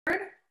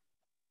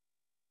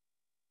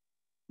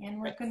And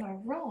we're gonna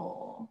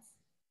roll.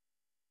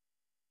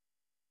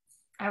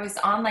 I was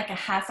on like a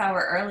half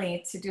hour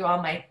early to do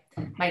all my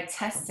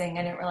testing.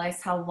 I didn't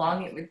realize how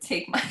long it would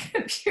take my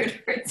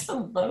computer to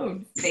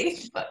load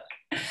Facebook.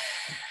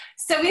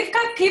 So we've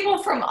got people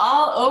from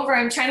all over.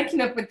 I'm trying to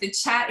keep up with the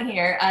chat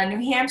here.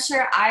 New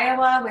Hampshire,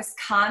 Iowa,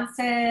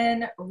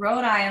 Wisconsin,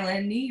 Rhode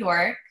Island, New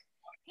York.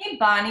 Hey,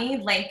 Bonnie,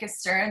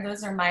 Lancaster.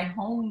 Those are my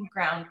home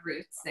ground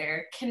roots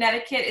there.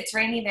 Connecticut, it's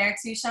rainy there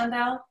too,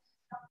 Shondell.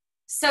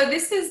 So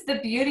this is the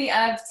beauty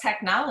of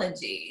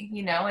technology,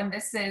 you know, and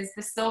this is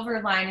the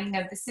silver lining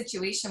of the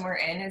situation we're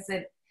in, is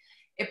that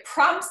it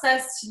prompts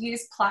us to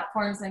use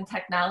platforms and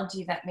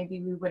technology that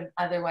maybe we wouldn't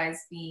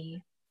otherwise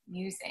be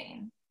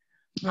using.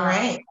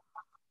 Right.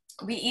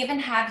 We even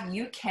have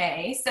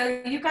UK.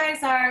 So you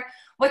guys are,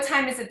 what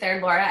time is it there,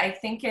 Laura? I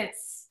think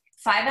it's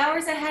 5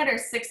 hours ahead or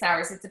 6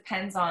 hours. It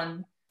depends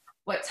on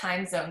what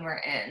time zone we're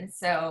in.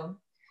 So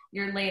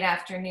you're late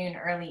afternoon,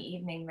 early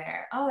evening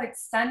there. Oh,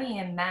 it's sunny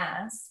in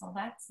Mass. Well,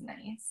 that's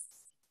nice.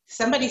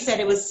 Somebody said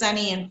it was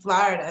sunny in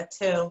Florida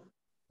too.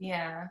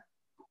 Yeah.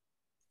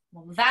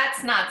 Well,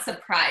 that's not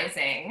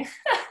surprising.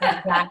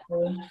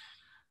 Exactly.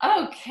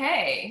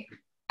 Okay.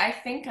 I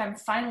think I'm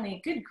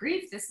finally, good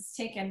grief, this has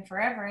taken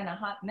forever and a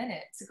hot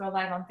minute to go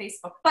live on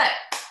Facebook, but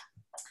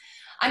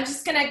I'm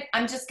just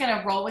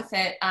gonna roll with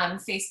it.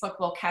 Facebook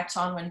will catch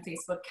on when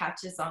Facebook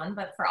catches on,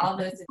 but for all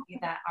those of you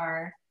that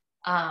are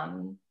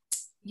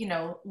you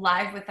know,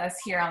 live with us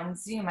here on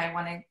Zoom, I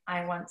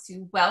want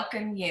to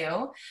welcome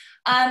you.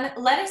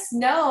 Let us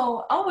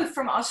know. Oh,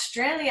 from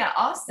Australia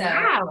also.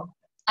 Wow.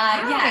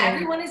 Yeah,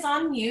 everyone is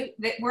on mute.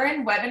 We're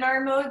in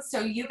webinar mode,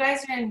 so you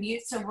guys are in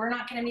mute, so we're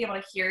not going to be able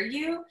to hear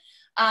you.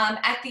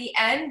 At the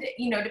end,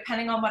 you know,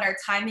 depending on what our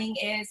timing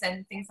is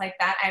and things like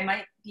that, I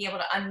might be able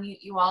to unmute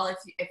you all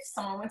if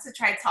someone wants to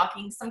try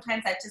talking.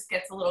 Sometimes that just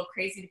gets a little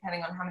crazy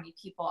depending on how many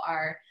people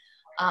are,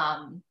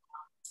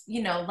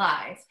 you know,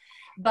 live.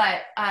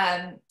 But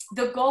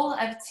the goal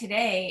of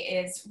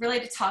today is really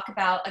to talk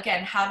about,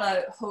 again, how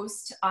to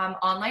host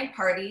online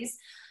parties.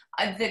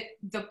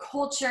 The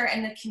culture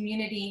and the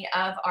community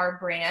of our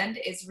brand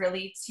is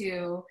really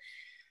to,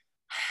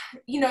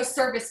 you know,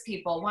 service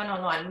people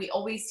one-on-one. We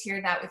always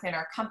hear that within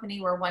our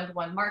company. We're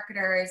one-to-one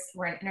marketers.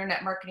 We're an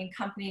internet marketing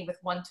company with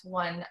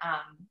one-to-one,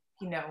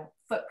 you know,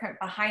 footprint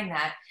behind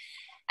that.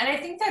 And I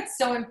think that's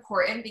so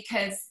important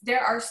because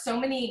there are so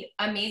many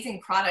amazing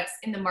products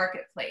in the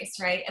marketplace,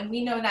 right? And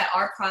we know that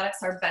our products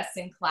are best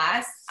in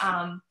class.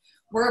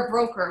 We're a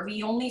broker.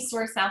 We only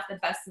source out the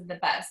best of the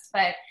best.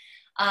 But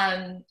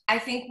I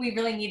think we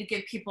really need to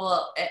give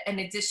people an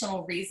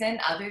additional reason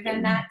other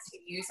than that to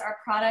use our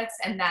products.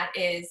 And that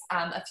is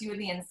a few of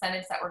the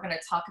incentives that we're going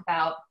to talk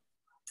about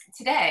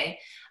today.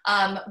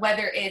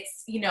 Whether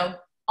it's, you know,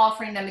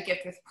 offering them a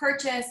gift with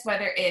purchase,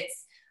 whether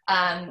it's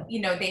you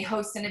know, they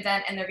host an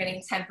event and they're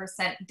getting 10%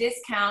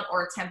 discount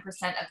or 10%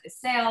 of the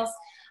sales.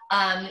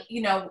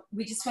 You know,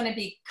 we just want to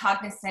be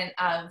cognizant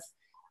of,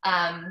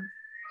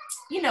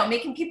 you know,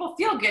 making people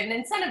feel good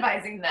and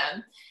incentivizing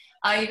them.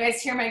 You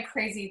guys hear my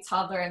crazy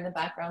toddler in the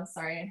background.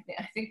 Sorry,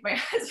 I think my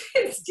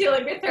husband's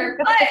dealing with her,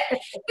 but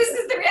this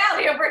is the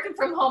reality of working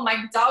from home.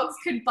 My dogs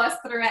could bust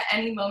through at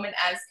any moment,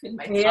 as could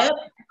my toddler.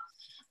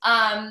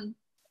 Yep.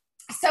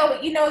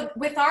 So, you know,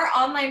 with our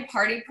online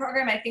party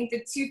program, I think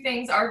the two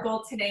things, our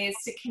goal today is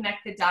to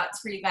connect the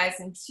dots for you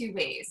guys in two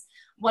ways.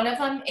 One of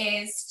them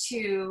is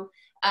to,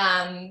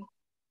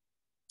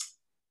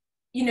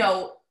 you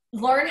know,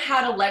 learn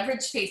how to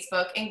leverage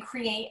Facebook and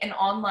create an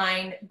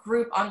online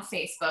group on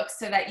Facebook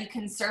so that you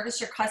can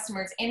service your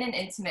customers in an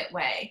intimate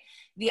way.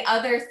 The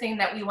other thing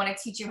that we want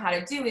to teach you how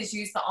to do is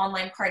use the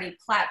online party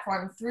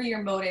platform through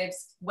your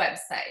Motives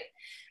website.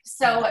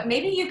 So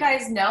maybe you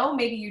guys know,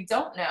 maybe you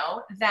don't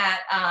know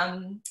that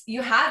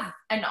you have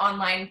an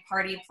online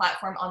party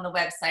platform on the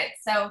website.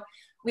 So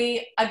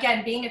we,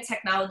 again, being a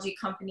technology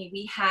company,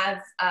 we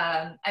have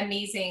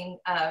amazing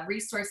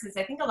resources.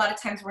 I think a lot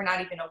of times we're not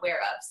even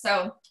aware of.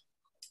 So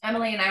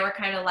Emily and I were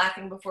kind of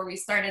laughing before we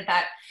started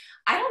that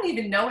I don't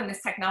even know when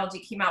this technology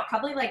came out,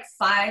 probably like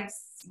 5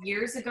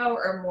 years ago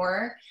or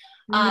more.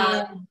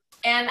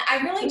 And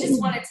I really just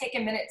want to take a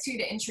minute too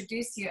to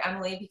introduce you,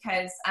 Emily,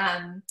 because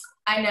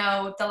I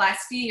know the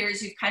last few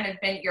years you've kind of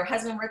been, your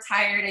husband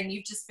retired and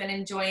you've just been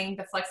enjoying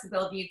the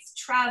flexibility to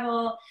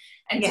travel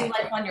and do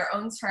life on your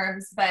own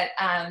terms. But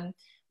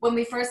when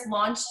we first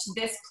launched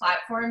this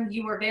platform,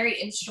 you were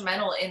very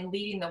instrumental in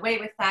leading the way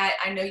with that.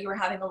 I know you were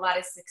having a lot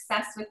of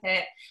success with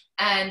it.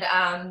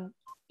 And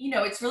you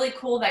know, it's really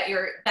cool that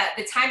that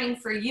the timing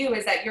for you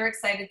is that you're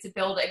excited to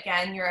build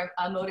again. You're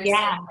a motor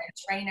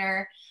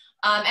trainer.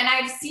 And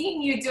I've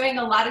seen you doing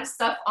a lot of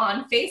stuff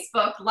on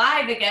Facebook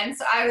Live again.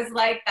 So I was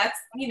like, that's,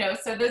 you know,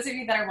 so those of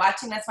you that are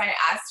watching, that's why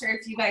I asked her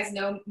if you guys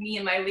know me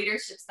and my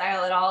leadership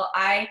style at all.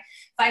 I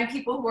find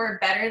people who are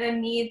better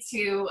than me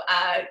to,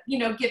 you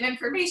know, give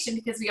information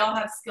because we all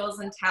have skills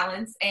and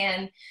talents.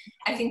 And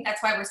I think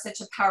that's why we're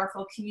such a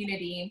powerful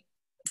community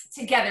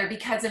together,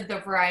 because of the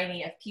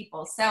variety of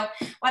people. So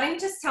why don't you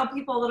just tell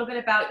people a little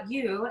bit about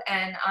you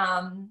and,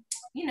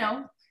 you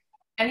know,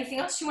 anything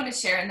else you want to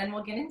share, and then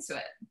we'll get into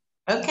it.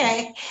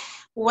 Okay.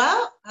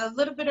 Well, a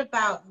little bit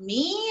about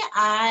me.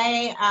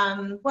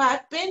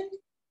 I've been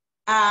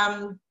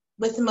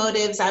with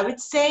motives, I would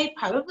say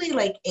probably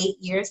like 8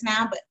 years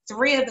now, but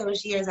 3 of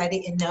those years I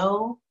didn't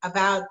know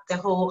about the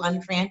whole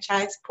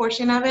unfranchised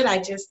portion of it. I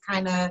just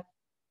kind of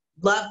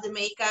loved the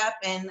makeup,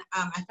 and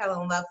I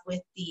fell in love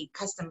with the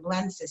custom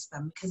blend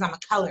system because I'm a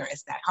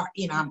colorist at heart,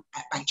 I'm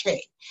at my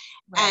trade.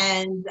 Right.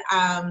 And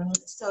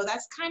so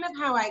that's kind of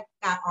how I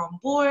got on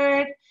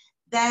board.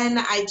 Then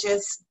I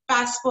just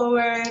fast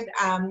forward,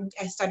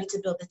 I started to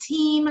build a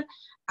team.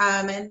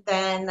 And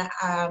then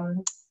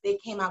they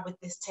came out with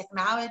this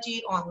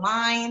technology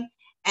online.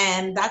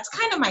 And that's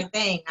kind of my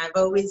thing. I've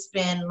always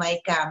been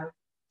like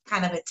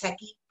kind of a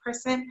techie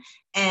person.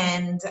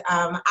 And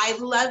I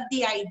love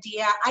the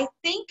idea. I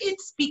think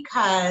it's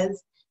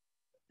because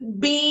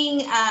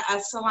being a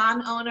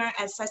salon owner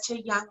at such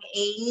a young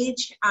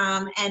age,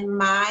 and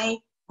my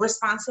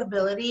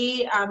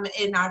responsibility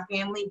in our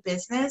family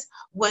business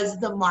was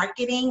the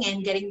marketing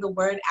and getting the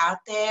word out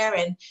there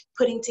and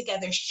putting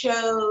together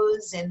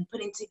shows and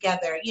putting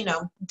together,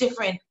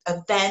 different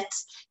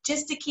events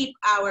just to keep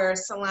our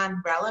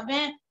salon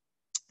relevant.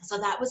 So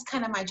that was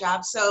kind of my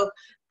job. So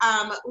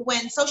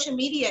when social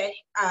media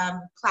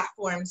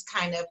platforms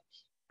kind of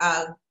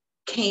uh,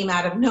 came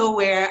out of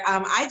nowhere,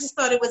 I just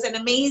thought it was an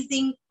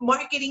amazing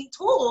marketing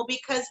tool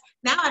because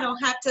now I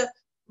don't have to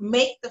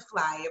make the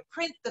flyer,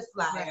 print the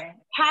flyer, Right.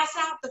 pass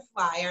out the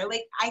flyer.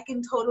 Like I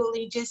can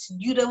totally just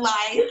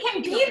utilize. You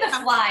can be the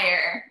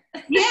flyer.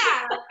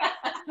 Yeah.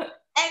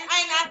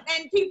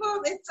 And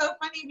people, it's so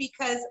funny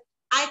because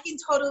I can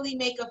totally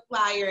make a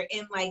flyer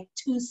in like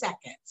 2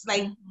 seconds,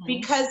 like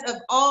because of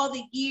all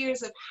the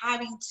years of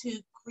having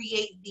to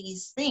create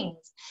these things.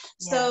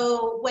 Yeah.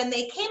 So when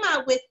they came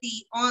out with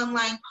the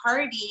online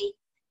party,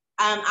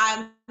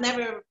 I'll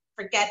never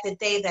forget the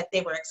day that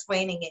they were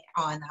explaining it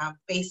on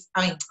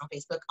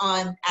Facebook,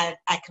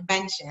 at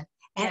convention,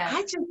 and Yeah.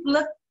 I just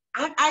looked.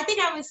 I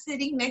think I was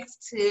sitting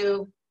next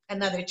to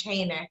another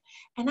trainer,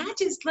 and I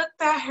just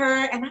looked at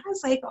her and I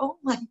was like, oh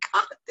my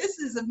God, this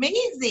is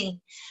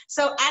amazing.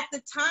 So at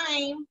the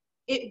time,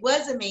 it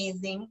was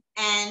amazing,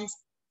 and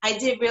I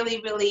did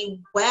really,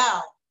 really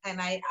well. And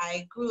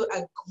I grew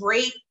a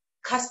great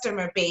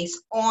customer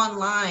base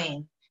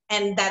online,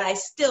 and that I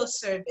still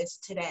service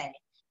today.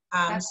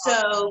 So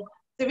Awesome.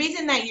 the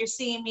reason that you're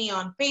seeing me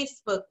on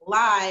Facebook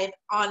Live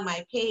on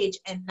my page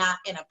and not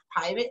in a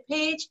private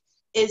page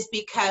is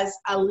because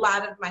a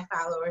lot of my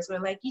followers were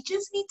like, you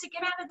just need to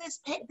get out of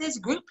this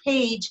group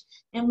page,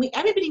 and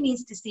everybody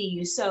needs to see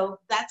you. So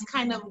that's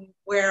kind of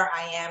where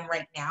I am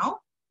right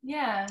now.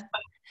 Yeah.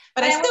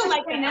 But I still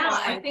like right that the now,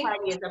 I online think,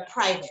 party is a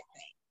private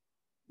thing.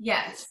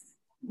 yes.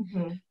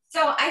 Mm-hmm.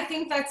 So I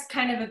think that's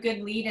kind of a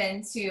good lead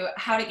into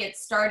how to get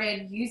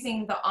started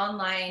using the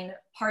online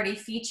party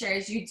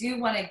features. You do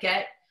want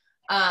to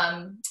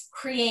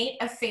create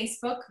a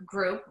Facebook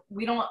group.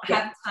 We don't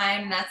have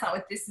time. That's not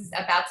what this is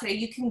about today.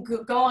 You can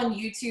go on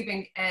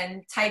YouTube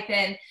and type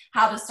in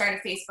how to start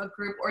a Facebook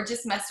group or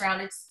just mess around.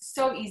 It's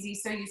so easy,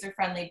 so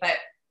user-friendly. But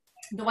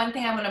the one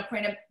thing I want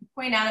to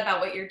point out about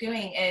what you're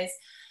doing is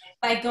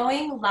by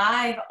going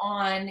live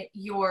on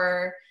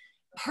your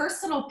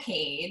personal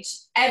page,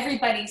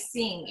 everybody's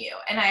seeing you.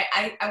 And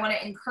I want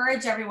to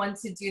encourage everyone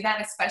to do that,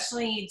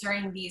 especially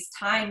during these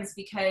times,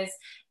 because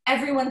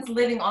everyone's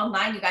living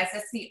online, you guys.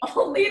 That's the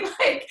only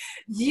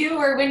view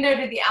or window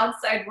to the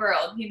outside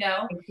world,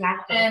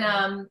 Exactly.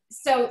 And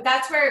so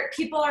that's where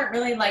people aren't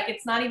really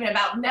it's not even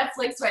about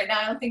Netflix right now.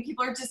 I don't think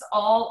people are just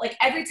all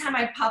every time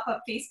I pop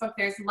up Facebook,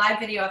 there's live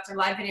video after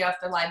live video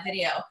after live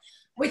video,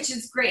 which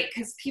is great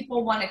because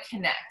people want to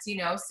connect,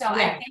 So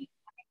I think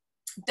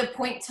the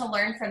point to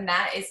learn from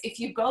that is if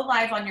you go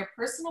live on your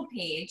personal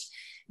page,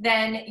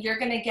 then you're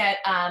going to get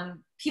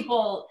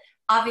people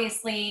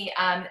obviously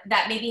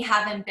that maybe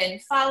haven't been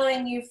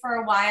following you for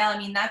a while. I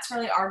mean, that's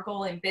really our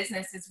goal in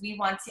business is we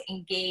want to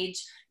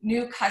engage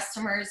new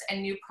customers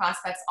and new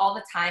prospects all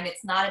the time.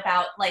 It's not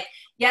about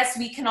yes,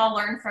 we can all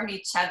learn from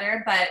each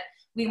other, but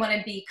we want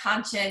to be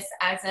conscious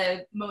as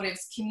a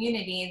Motives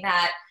community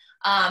that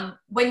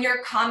when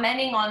you're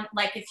commenting on,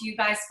 if you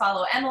guys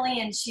follow Emily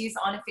and she's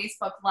on a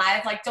Facebook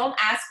Live, don't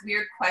ask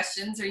weird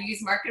questions or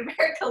use Market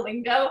America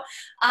lingo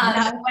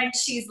when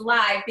she's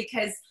live,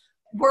 because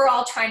we're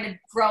all trying to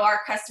grow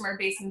our customer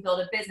base and build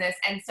a business.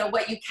 And so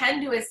what you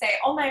can do is say,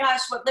 oh my gosh,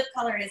 what lip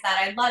color is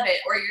that? I love it.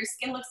 Or your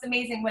skin looks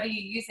amazing. What are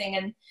you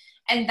using?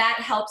 And that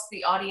helps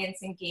the audience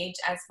engage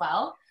as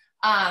well.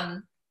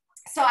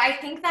 So I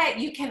think that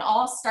you can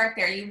all start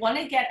there. You want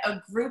to get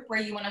a group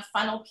where you want to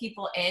funnel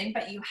people in,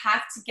 but you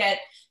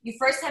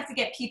first have to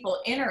get people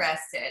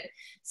interested.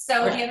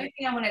 So the other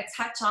thing I want to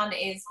touch on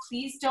is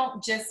please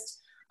don't just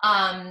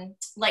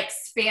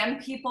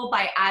spam people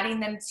by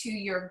adding them to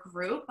your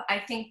group. I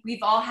think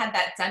we've all had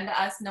that done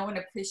to us. No one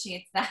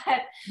appreciates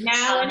that.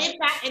 No, and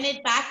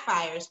it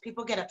backfires.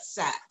 People get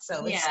upset.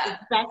 So it's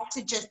best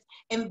to just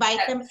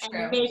invite them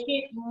and make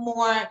it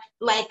more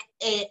like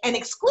an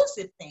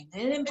exclusive thing,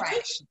 an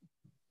invitation.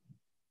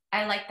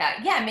 I like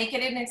that. Yeah, make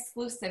it an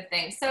exclusive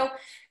thing. So,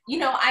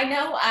 I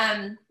know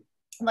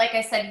like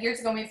I said, years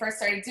ago when we first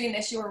started doing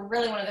this, you were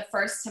really one of the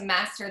first to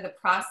master the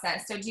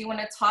process. So do you want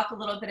to talk a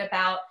little bit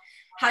about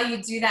how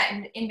you do that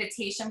in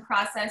invitation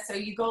process? So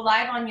you go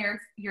live on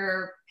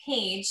your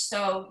page,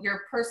 so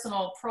your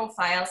personal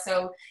profile,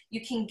 so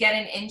you can get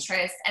an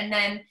interest. And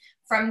then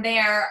from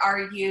there,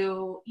 are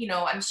you, you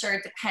know, I'm sure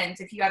it depends.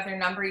 If you have their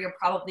number, you're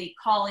probably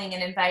calling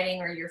and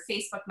inviting, or you're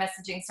Facebook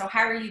messaging. So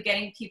how are you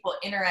getting people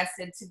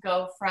interested to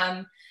go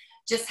from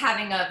just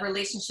having a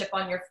relationship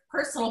on your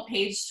personal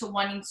page to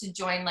wanting to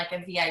join like a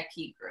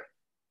VIP group?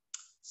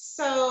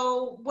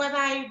 So what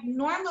I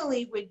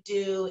normally would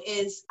do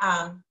is,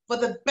 well,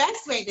 the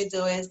best way to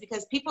do it is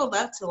because people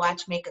love to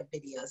watch makeup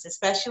videos,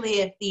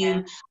 especially if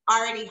you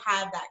already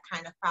have that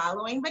kind of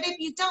following. But if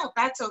you don't,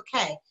 that's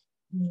okay.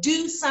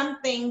 Do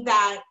something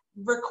that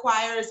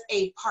requires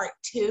a part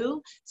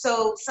 2.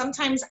 So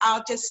sometimes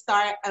I'll just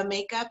start a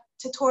makeup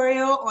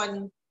tutorial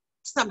on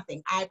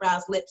something,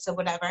 eyebrows, lips, or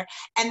whatever.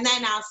 And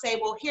then I'll say,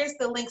 well, here's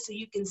the link so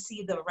you can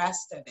see the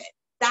rest of it.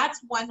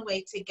 That's one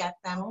way to get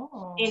them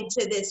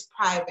into this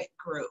private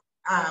group.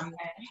 And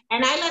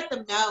I let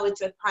them know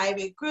it's a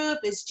private group.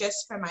 It's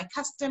just for my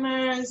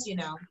customers, you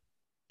know,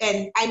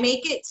 and I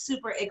make it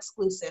super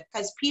exclusive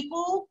because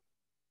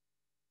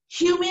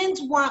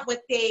humans want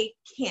what they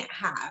can't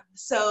have.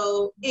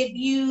 So if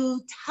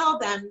you tell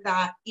them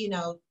that, you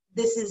know,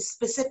 this is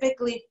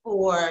specifically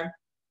for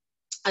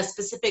a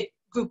specific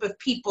group of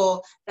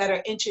people that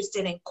are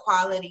interested in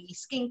quality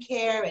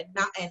skincare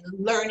and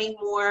learning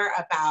more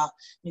about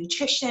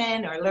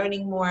nutrition, or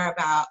learning more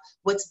about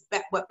what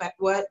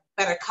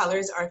better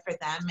colors are for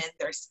them and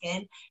their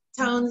skin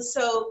tones.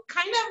 So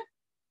kind of,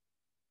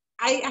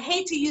 I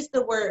hate to use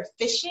the word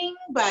fishing,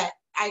 but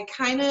I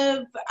kind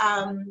of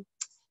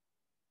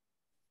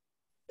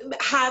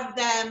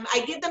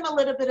I give them a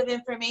little bit of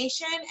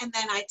information, and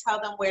then I tell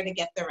them where to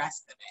get the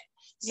rest of it.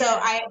 So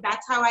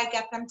that's how I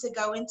get them to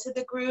go into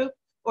the group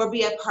or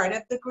be a part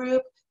of the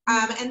group.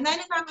 And then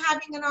if I'm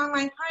having an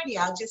online party,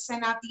 I'll just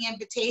send out the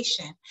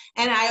invitation.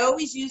 And I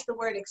always use the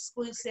word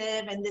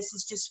exclusive, and this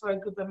is just for a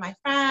group of my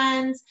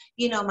friends,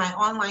 you know, my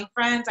online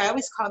friends. I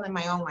always call them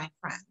my online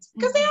friends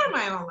because they are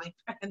my online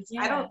friends.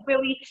 I don't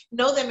really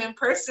know them in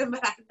person,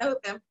 but I know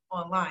them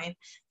online.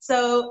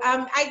 So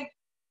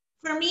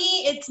for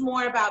me, it's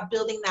more about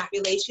building that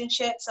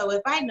relationship. So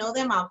if I know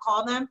them, I'll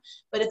call them.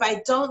 But if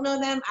I don't know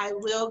them, I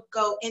will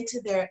go into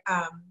their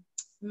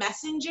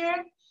messenger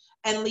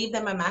and leave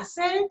them a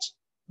message.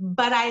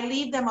 But I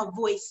leave them a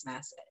voice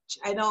message.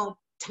 I don't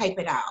type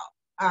it out.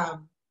 I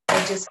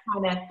just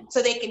kind of,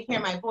 so they can hear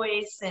my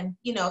voice, and,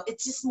 you know,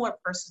 it's just more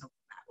personal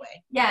that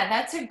way. Yeah,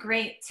 that's a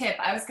great tip.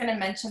 I was going to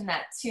mention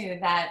that too,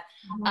 that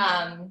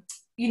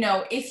you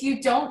know, if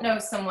you don't know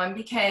someone,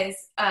 because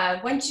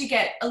once you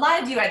get, a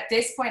lot of you at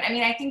this point, I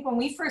mean, I think when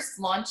we first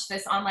launched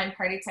this online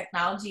party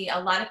technology, a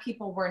lot of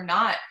people were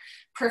not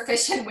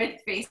proficient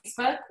with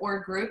Facebook or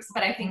groups,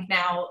 but I think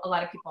now a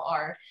lot of people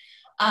are.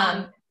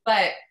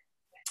 But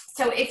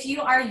so if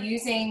you are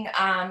using,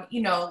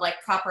 you know, like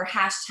proper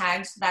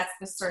hashtags, that's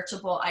the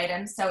searchable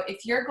item. So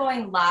if you're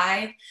going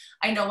live,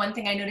 I know one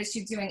thing I noticed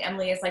you doing,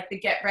 Emily, is like the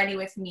get ready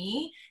with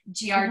me,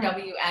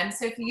 GRWM.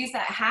 So if you use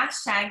that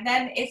hashtag,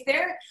 then if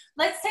they're,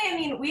 let's say, I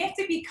mean, we have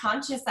to be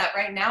conscious that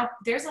right now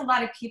there's a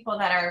lot of people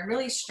that are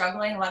really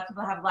struggling. A lot of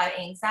people have a lot of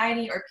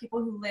anxiety, or people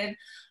who live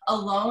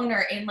alone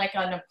or in like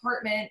an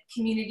apartment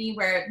community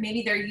where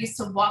maybe they're used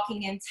to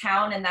walking in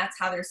town and that's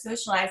how they're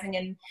socializing,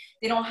 and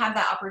they don't have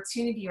that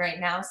opportunity right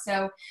now.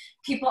 So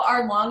people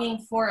are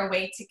longing for a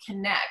way to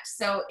connect.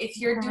 So if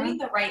you're doing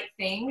the right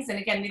things, and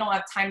again, we don't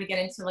have time to get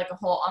into like a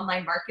whole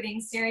online marketing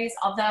series,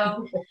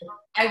 although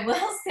I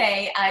will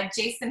say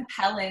Jason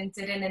Pellin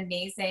did an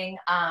amazing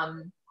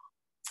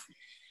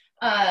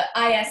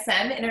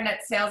ISM,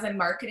 Internet Sales and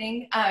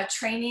Marketing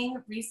training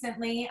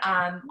recently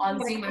on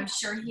Zoom. I'm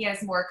sure he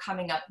has more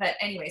coming up, but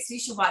anyway, so you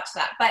should watch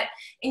that. But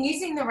in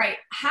using the right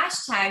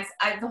hashtags,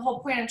 the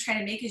whole point I'm trying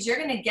to make is you're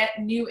going to get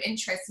new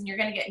interests, and you're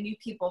going to get new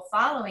people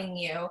following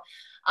you.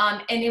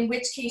 And in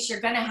which case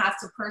you're going to have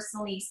to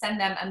personally send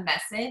them a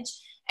message.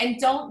 And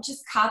don't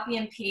just copy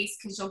and paste,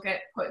 because you'll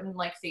get put in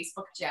like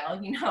Facebook jail,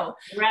 you know.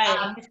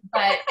 Right.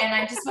 And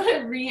I just want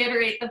to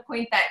reiterate the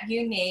point that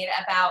you made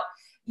about,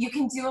 you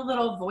can do a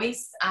little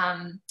voice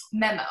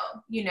memo,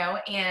 you know,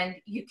 and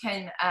you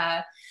can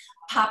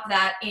pop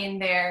that in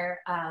their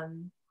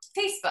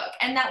Facebook.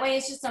 And that way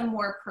it's just a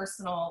more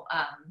personal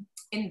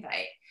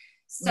invite.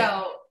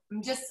 So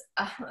I'm just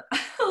a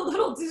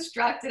little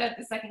distracted at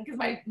the second because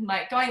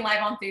my going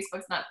live on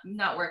Facebook's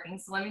not working.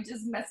 So let me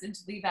just message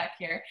Lee back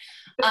here.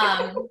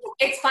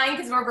 It's fine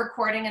because we're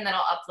recording, and then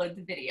I'll upload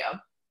the video.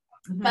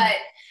 But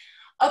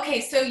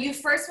okay, so you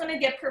first want to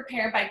get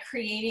prepared by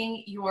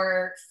creating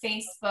your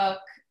Facebook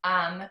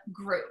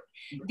group.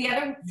 The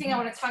other thing I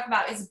want to talk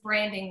about is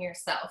branding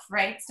yourself,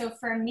 right? So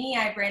for me,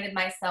 I branded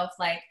myself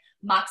like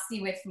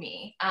Moxie with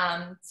me.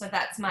 So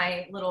that's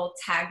my little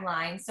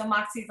tagline. So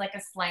Moxie is like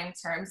a slang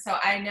term. So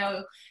I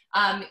know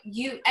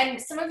you,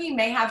 and some of you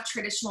may have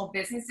traditional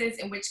businesses,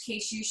 in which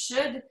case you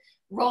should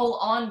roll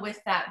on with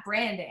that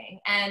branding.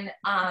 And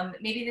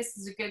maybe this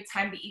is a good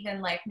time to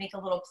even like make a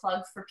little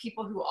plug for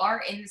people who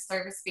are in the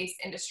service-based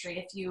industry.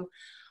 If you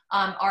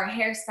are a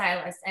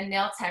hairstylist and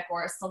nail tech,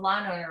 or a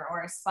salon owner,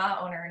 or a spa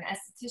owner, an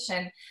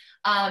esthetician,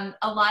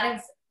 a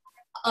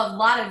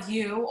lot of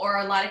you, or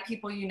a lot of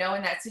people you know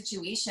in that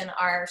situation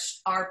are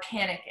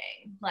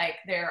panicking. Like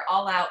they're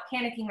all out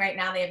panicking right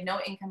now. They have no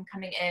income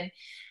coming in.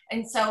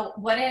 And so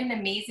what an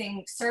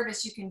amazing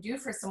service you can do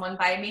for someone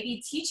by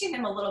maybe teaching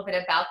them a little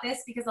bit about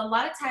this, because a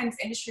lot of times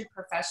industry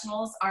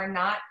professionals are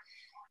not,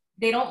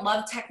 they don't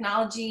love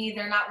technology.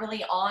 They're not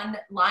really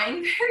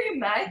online very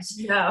much.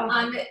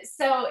 No.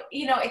 So,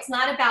 you know, it's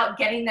not about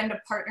getting them to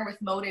partner with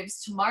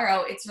Motives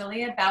tomorrow. It's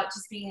really about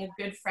just being a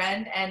good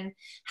friend and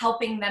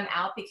helping them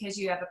out because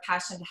you have a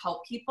passion to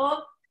help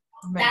people.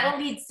 Right. That'll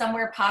lead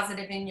somewhere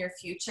positive in your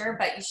future,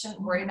 but you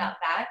shouldn't worry about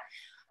that.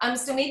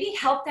 So maybe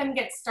help them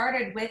get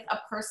started with a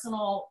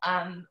personal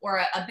or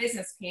a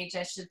business page,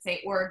 I should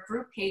say, or a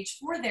group page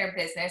for their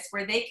business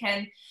where they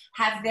can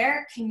have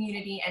their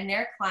community and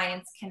their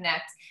clients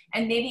connect.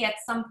 And maybe at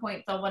some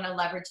point they'll want to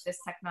leverage this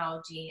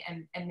technology,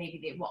 and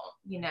maybe they won't,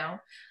 you know?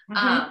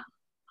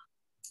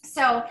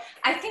 So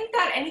I think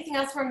that anything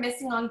else we're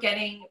missing on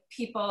getting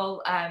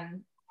people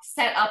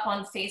set up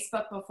on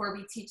Facebook before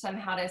we teach them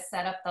how to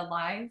set up the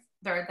live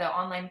or the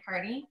online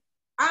party?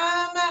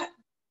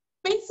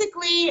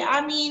 Basically,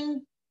 I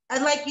mean,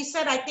 like you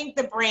said, I think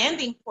the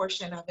branding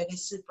portion of it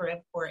is super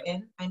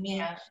important. I mean,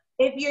 yeah.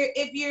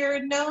 if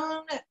you're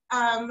known,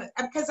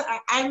 because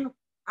I'm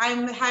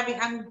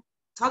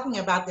talking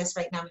about this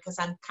right now because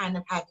I'm kind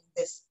of having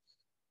this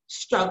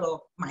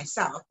struggle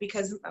myself,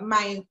 because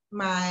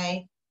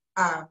my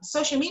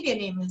social media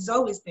name has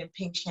always been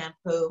Pink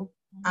Shampoo.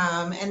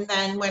 And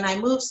then when I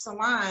moved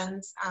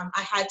salons,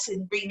 I had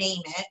to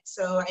rename it.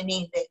 So I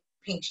named it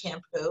Pink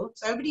Shampoo.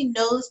 So everybody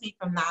knows me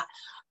from that.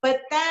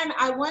 But then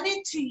I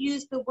wanted to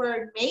use the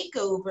word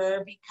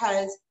makeover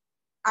because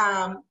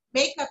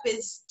makeup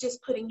is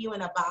just putting you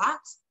in a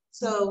box.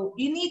 So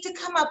you need to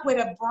come up with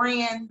a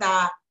brand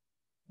that,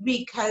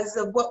 because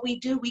of what we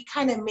do, we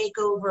kind of make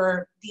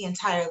over the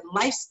entire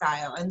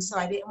lifestyle. And so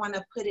I didn't want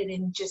to put it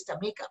in just a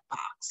makeup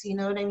box. You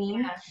know what I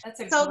mean? Yeah, that's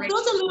a so great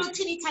those are little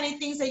teeny tiny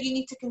things that you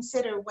need to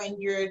consider when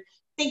you're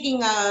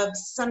thinking of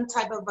some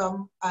type of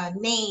a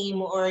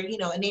name, or, you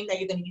know, a name that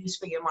you're going to use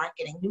for your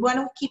marketing. You want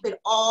to keep it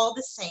all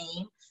the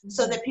same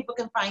so that people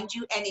can find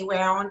you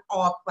anywhere on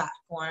all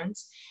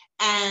platforms.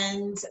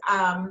 And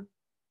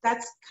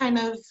that's kind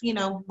of, you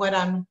know, what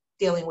I'm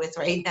dealing with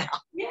right now.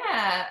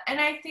 Yeah. And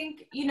I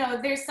think, you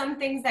know, there's some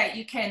things that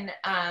you can,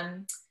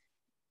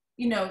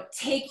 you know,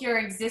 take your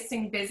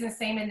existing business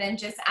name and then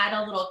just add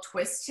a little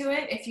twist to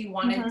it if you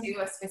want to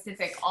do a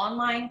specific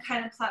online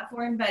kind of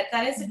platform. But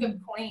that is a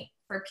good point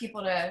for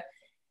people to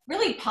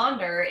really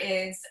ponder,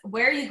 is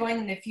where are you going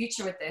in the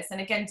future with this?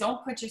 And again,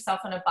 don't put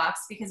yourself in a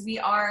box, because we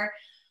are,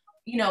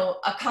 you know,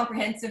 a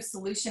comprehensive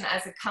solution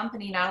as a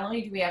company. Not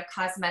only do we have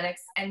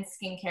cosmetics and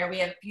skincare, we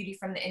have beauty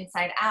from the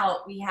inside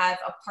out. We have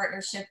a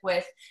partnership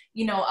with,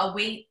 you know, a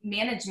weight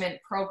management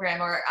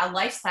program, or a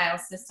lifestyle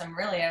system,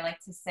 really, I like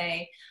to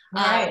say.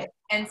 Right.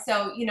 And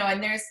so, you know,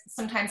 and there's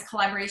sometimes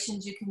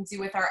collaborations you can do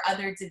with our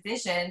other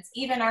divisions,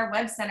 even our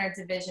web center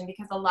division,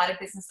 because a lot of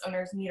business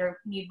owners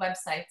need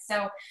websites.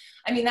 So,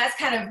 I mean, that's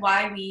kind of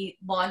why we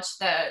launched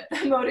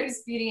the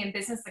Motives Beauty and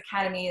Business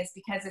Academy, is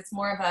because it's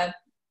more of a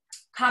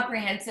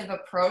comprehensive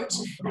approach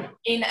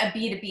in a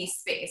B2B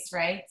space,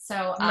 right?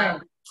 So,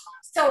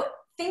 so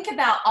think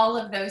about all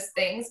of those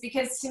things,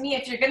 because to me,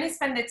 if you're going to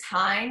spend the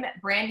time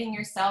branding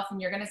yourself,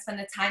 and you're going to spend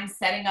the time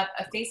setting up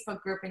a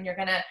Facebook group, and you're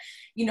going to,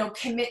 you know,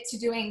 commit to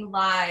doing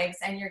lives,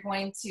 and you're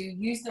going to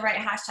use the right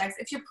hashtags,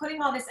 if you're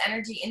putting all this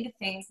energy into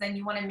things, then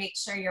you want to make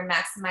sure you're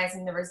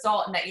maximizing the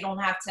result, and that you don't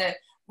have to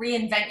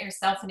reinvent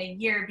yourself in a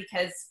year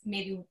because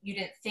maybe you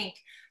didn't think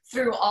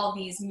through all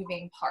these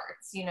moving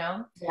parts, you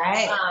know?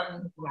 Right,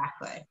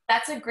 exactly.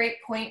 That's a great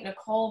point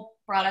Nicole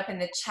brought up in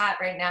the chat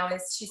right now.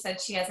 Is she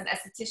said she has an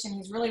esthetician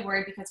who's really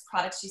worried because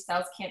products she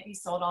sells can't be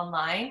sold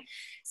online.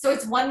 So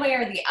it's one way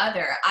or the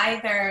other.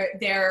 Either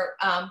they're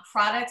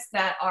products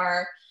that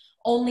are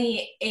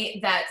only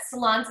that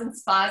salons and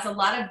spas, a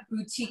lot of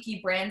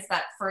boutique brands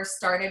that first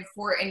started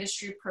for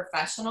industry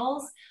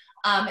professionals,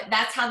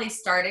 that's how they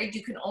started.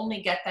 You can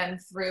only get them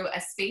through a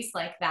space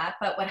like that.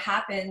 But what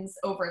happens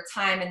over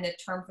time, and the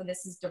term for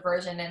this is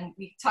diversion, and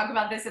we talk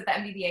about this at the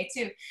MBBA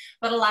too,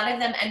 but a lot of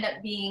them end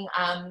up being,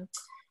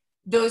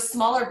 those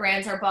smaller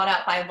brands are bought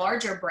out by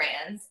larger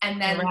brands, and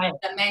then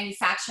the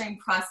manufacturing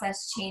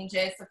process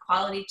changes, the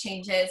quality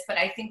changes. But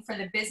I think for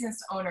the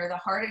business owner, the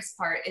hardest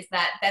part is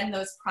that then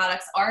those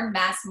products are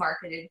mass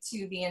marketed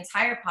to the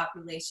entire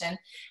population,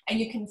 and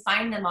you can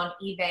find them on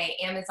eBay,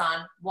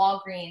 Amazon,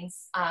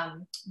 Walgreens,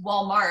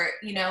 Walmart,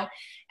 you know,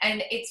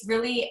 and it's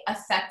really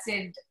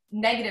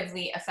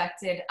negatively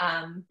affected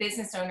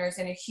business owners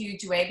in a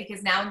huge way,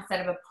 because now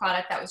instead of a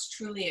product that was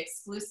truly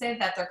exclusive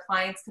that their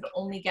clients could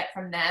only get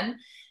from them,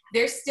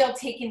 they're still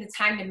taking the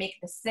time to make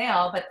the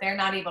sale, but they're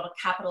not able to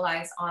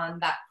capitalize on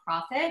that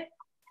profit.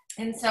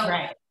 And so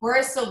Right. we're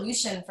a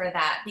solution for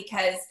that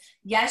because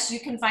yes, you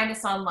can find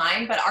us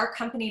online, but our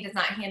company does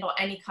not handle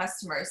any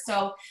customers.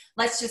 So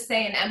let's just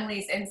say in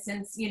Emily's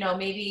instance, you know,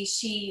 maybe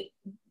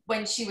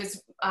when she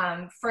was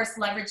first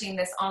leveraging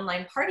this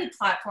online party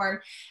platform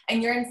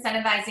and you're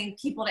incentivizing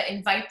people to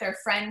invite their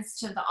friends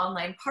to the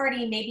online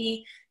party,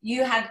 maybe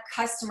you had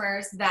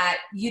customers that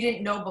you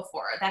didn't know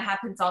before. That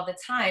happens all the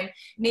time.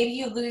 Maybe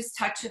you lose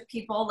touch with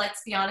people.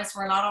 Let's be honest,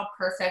 we're not all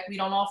perfect. We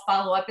don't all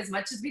follow up as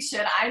much as we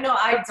should. I know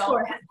I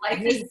don't because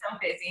life is so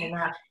busy.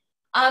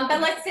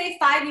 But let's say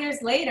 5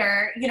 years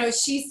later, you know,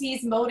 she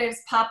sees Motives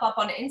pop up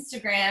on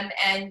Instagram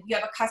and you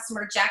have a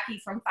customer,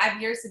 Jackie, from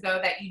 5 years ago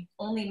that you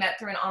only met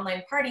through an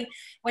online party.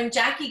 When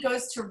Jackie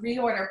goes to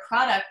reorder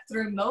product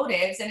through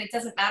Motives, and it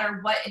doesn't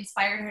matter what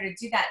inspired her to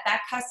do that,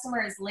 that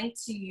customer is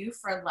linked to you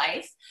for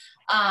life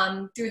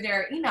through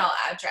their email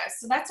address.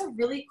 So that's a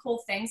really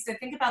cool thing. So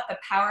think about the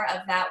power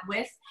of that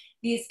with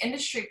these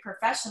industry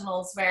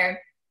professionals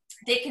where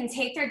they can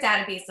take their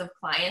database of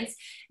clients,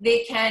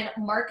 they can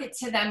market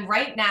to them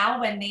right now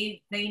when they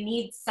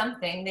need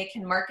something, they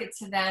can market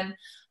to them,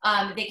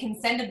 they can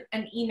send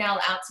an email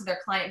out to their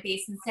client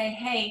base and say,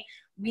 hey,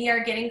 we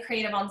are getting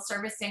creative on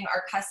servicing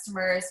our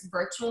customers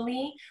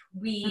virtually.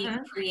 We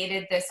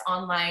created this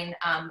online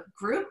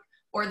group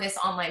or this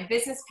online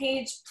business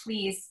page.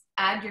 Please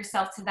add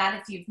yourself to that.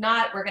 If you've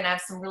not, we're going to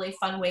have some really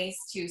fun ways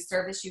to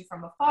service you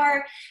from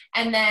afar.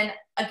 And then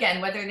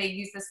again, whether they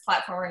use this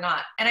platform or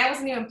not. And I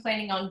wasn't even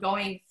planning on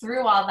going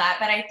through all that,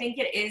 but I think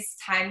it is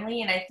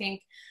timely. And I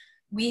think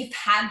we've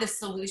had the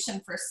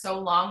solution for so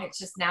long. It's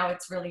just now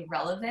it's really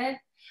relevant.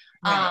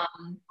 Right.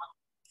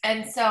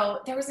 And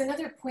so there was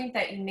another point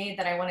that you made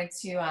that I wanted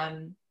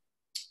to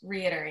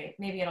reiterate.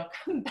 Maybe it'll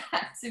come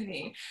back to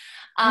me.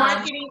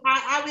 Marketing.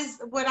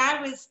 What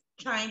I was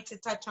trying to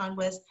touch on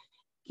was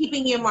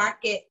keeping your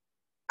marketing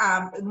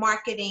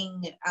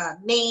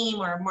name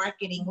or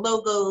marketing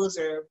logos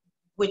or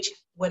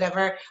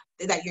whatever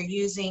that you're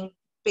using,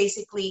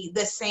 basically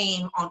the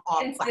same on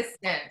all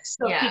platforms,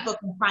 so people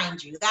can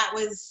find you. That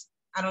was,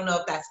 I don't know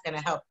if that's going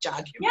to help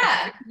jog your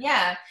memory.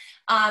 Yeah.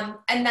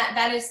 And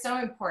that is so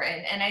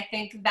important. And I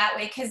think that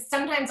way, because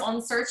sometimes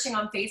on searching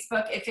on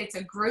Facebook, if it's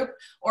a group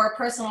or a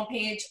personal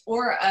page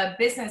or a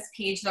business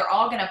page, they're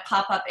all going to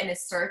pop up in a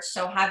search.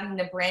 So having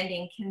the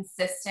branding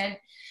consistent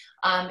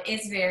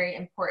is very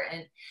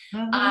important.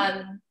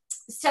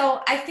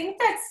 So I think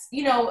that's,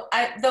 you know,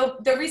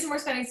 the reason we're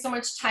spending so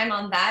much time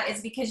on that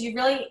is because you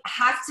really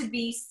have to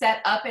be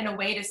set up in a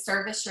way to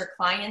service your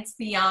clients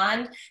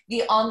beyond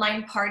the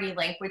online party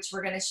link, which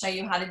we're going to show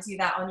you how to do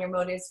that on your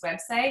Motives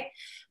website.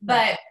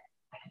 But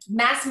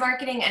mass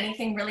marketing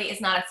anything really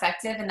is not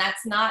effective, and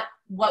that's not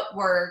what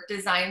we're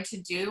designed to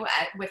do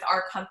with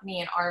our company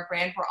and our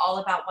brand. We're all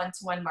about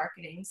one-to-one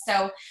marketing. So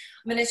I'm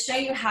going to show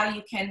you how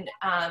you can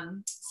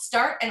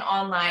start an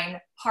online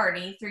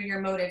party through your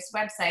Motives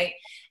website,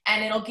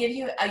 and it'll give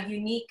you a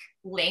unique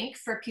link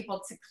for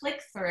people to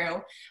click through.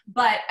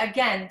 But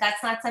again,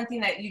 that's not something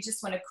that you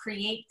just want to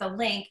create the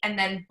link and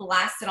then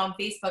blast it on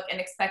Facebook and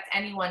expect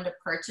anyone to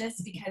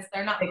purchase, because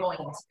they're not going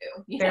to,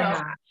 you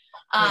know?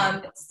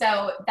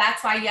 So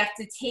that's why you have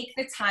to take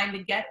the time to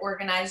get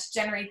organized,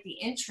 generate the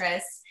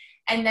interest.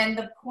 And then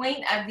the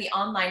point of the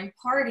online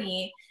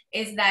party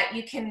is that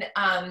you can,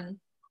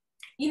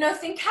 you know,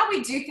 think how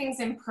we do things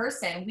in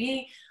person.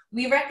 We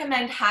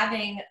recommend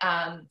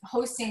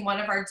hosting one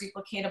of our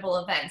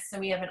duplicatable events. So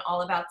we have an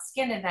All About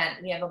Skin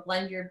event. We have a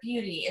Blend Your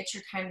Beauty, It's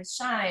Your Time to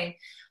Shine.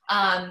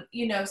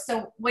 You know,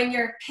 so when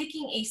you're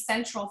picking a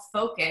central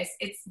focus,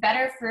 it's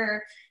better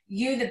for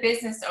you, the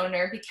business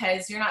owner,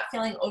 because you're not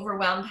feeling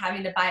overwhelmed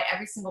having to buy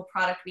every single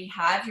product we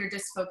have. You're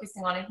just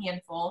focusing on a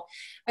handful.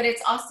 But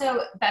it's also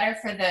better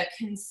for the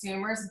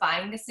consumer's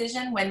buying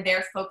decision when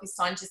they're focused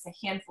on just a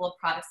handful of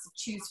products to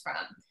choose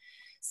from.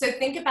 So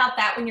think about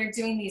that when you're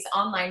doing these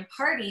online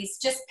parties.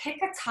 Just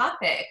pick a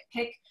topic,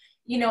 pick,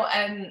 you know,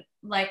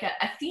 like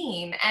a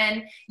theme,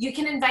 and you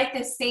can invite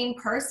the same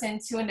person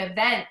to an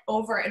event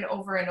over and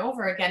over and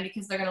over again,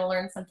 because they're going to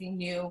learn something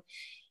new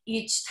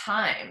each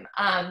time.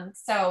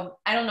 So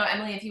I don't know,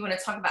 Emily, if you want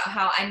to talk about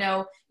how, I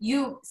know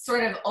you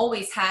sort of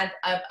always had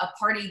a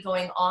party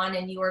going on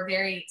and you were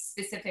very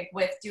specific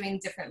with doing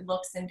different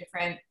looks and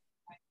different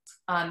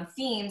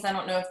themes. I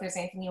don't know if there's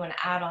anything you want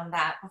to add on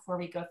that before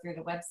we go through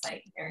the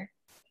website here.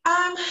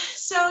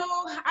 So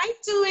I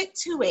do it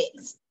two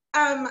ways.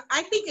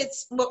 I think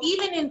it's, well,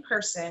 even in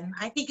person,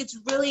 I think it's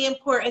really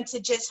important to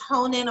just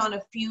hone in on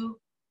a few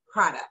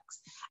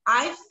products.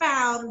 I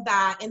found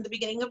that in the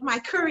beginning of my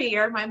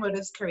career, my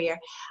Motives career,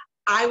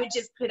 I would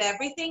just put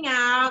everything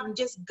out and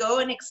just go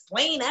and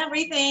explain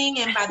everything.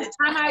 And by the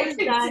time I was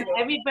done,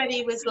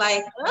 everybody was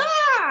like,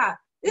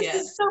 this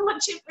is so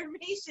much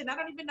information. I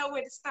don't even know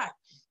where to start.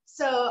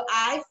 So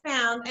I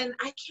found, and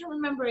I can't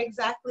remember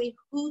exactly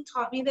who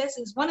taught me this,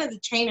 it was one of the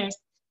trainers,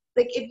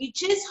 like if you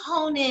just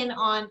hone in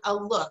on a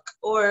look,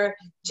 or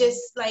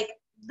just like,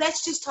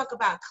 let's just talk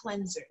about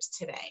cleansers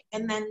today.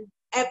 And then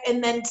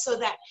and then so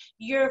that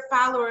your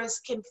followers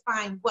can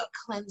find what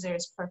cleanser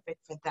is perfect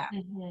for them.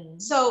 Mm-hmm.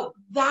 So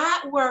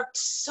that worked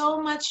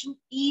so much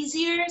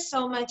easier,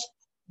 so much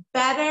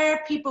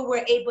better. People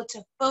were able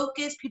to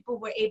focus. People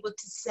were able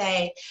to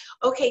say,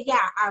 okay,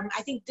 yeah,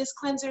 I think this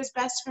cleanser is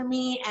best for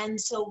me.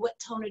 And so what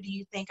toner do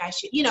you think I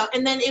should,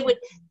 and then it would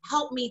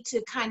help me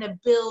to kind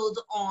of build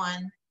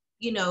on,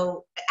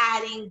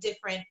 adding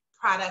different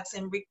products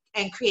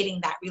and creating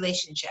that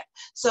relationship.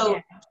 So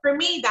for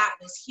me, that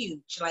was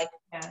huge. Like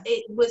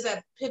it was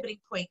a pivoting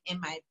point in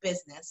my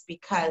business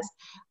because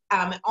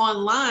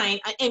online,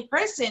 in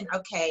person,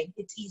 okay,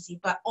 it's easy,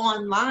 but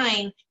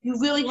online, you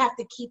really have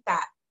to keep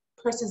that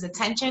person's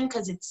attention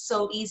because it's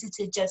so easy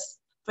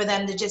for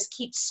them to just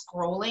keep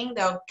scrolling.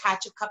 They'll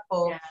catch a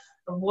couple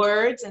of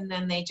words and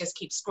then they just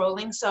keep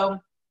scrolling. So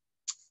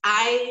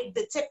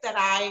the tip that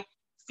I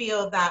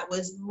feel that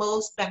was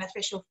most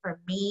beneficial for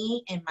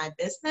me in my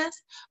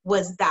business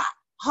was that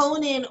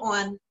hone in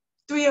on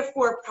 3 or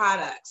 4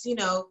 products,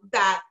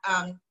 that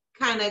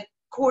kind of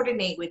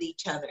coordinate with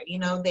each other.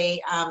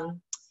 They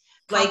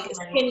like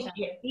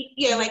skincare.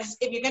 Yeah, like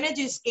if you're gonna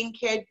do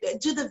skincare,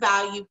 do the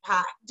value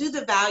pack, do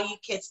the value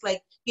kits,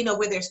 like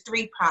where there's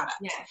 3 products,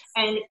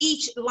 and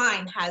each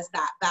line has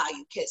that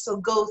value kit. So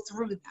go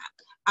through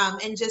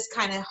that, and just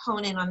kind of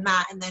hone in on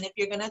that. And then if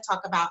you're gonna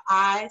talk about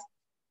eyes,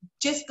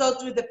 just go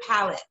through the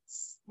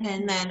palettes,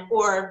 and then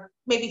or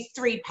maybe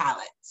 3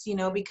 palettes,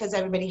 because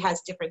everybody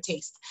has different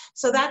tastes.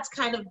 So that's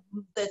kind of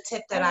the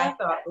tip that I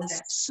thought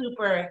was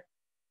super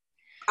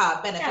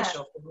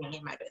beneficial for me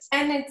in my business.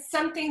 And it's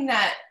something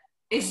that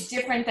is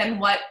different than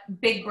what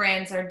big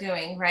brands are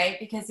doing, right?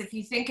 Because if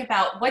you think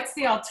about what's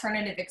the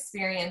alternative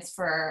experience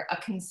for a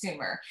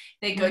consumer,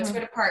 they go to a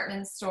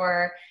department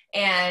store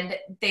and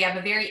they have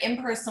a very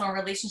impersonal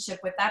relationship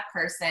with that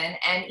person.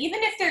 And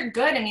even if they're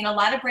good, I mean, a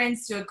lot of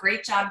brands do a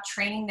great job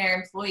training their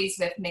employees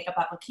with makeup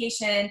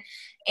application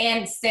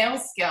and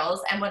sales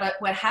skills. And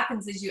what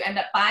happens is you end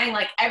up buying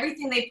like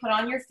everything they put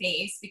on your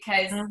face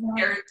because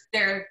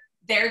they're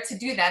there to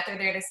do that. They're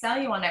there to sell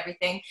you on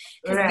everything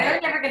because they're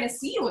never going to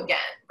see you again,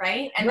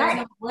 right? And there's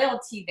no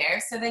loyalty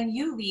there. So then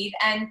you leave.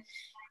 And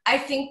I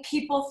think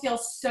people feel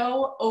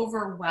so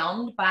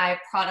overwhelmed by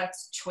product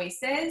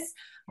choices.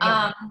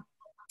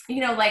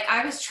 Like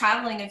I was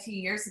traveling a few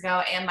years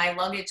ago and my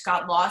luggage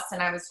got lost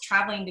and I was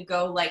traveling to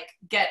go like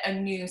get a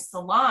new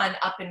salon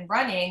up and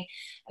running.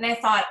 And I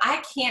thought,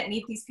 I can't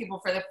meet these people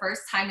for the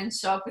first time and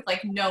show up with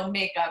like no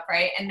makeup,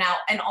 right? And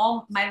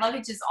all my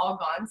luggage is all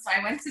gone. So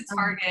I went to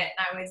Target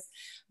and I was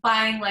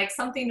buying like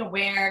something to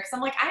wear because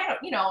I'm like,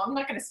 I'm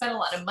not going to spend a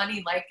lot of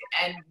money like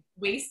and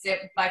waste it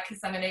because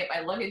I'm going to get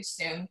my luggage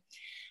soon.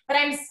 But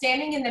I'm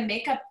standing in the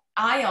makeup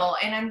aisle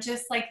and I'm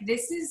just like,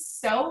 this is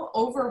so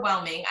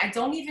overwhelming. I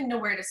don't even know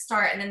where to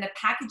start. And then the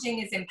packaging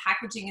is in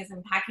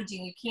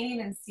packaging. You can't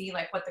even see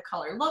like what the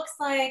color looks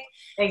like.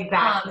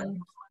 Exactly.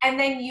 And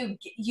then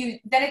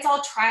then it's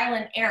all trial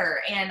and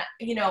error. And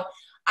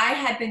I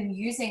had been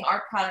using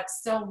our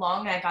products so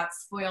long, I got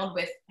spoiled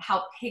with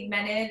how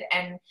pigmented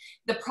and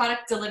the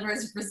product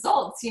delivers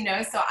results,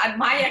 So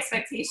my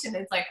expectation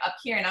is like up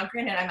here. Now,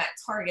 granted, I'm at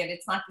Target.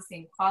 It's not the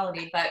same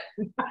quality, but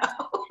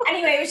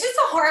anyway, it was just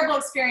a horrible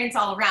experience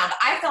all around.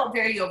 I felt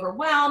very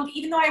overwhelmed,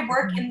 even though I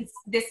work in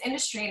this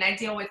industry and I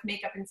deal with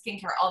makeup and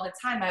skincare all the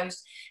time.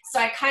 So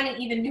I kind of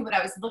even knew what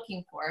I was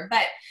looking for.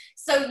 But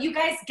so you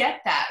guys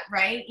get that,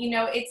 right?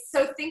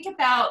 So think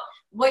about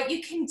what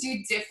you can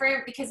do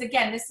different, because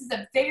again, this is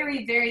a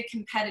very, very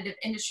competitive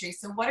industry.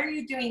 So what are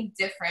you doing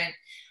different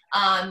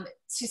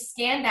to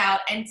stand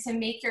out and to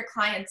make your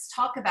clients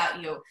talk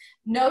about you?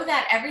 Know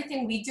that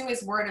everything we do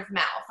is word of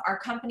mouth. Our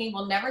company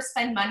will never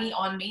spend money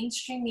on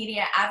mainstream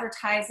media,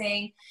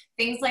 advertising,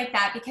 things like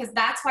that, because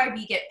that's why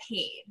we get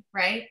paid,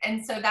 right?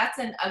 And so that's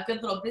a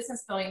good little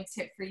business building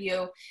tip for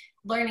you.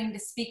 Learning to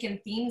speak in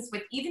themes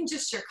with even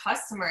just your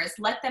customers,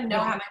 let them know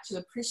how much you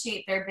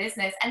appreciate their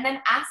business, and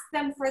then ask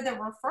them for the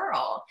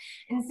referral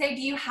and say,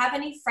 do you have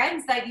any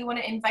friends that you want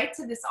to invite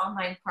to this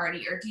online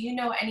party? Or do you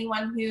know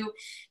anyone who,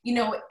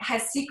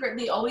 has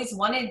secretly always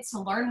wanted to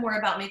learn more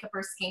about makeup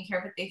or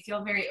skincare, but they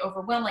feel very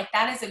overwhelmed? Like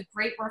that is a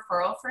great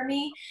referral for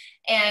me.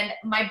 And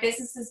my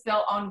business is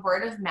built on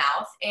word of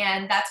mouth.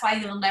 And that's why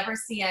you'll never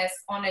see us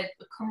on a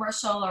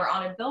commercial or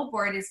on a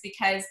billboard, is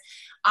because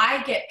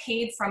I get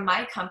paid from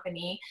my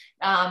company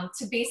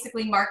to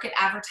basically market,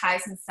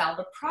 advertise, and sell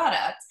the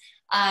product.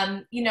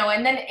 And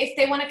then if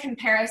they want to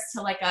compare us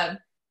to like a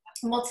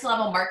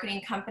multi-level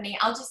marketing company,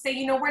 I'll just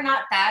say, we're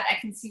not that. I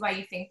can see why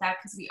you think that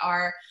because we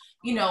are,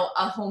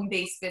 a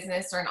home-based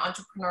business or an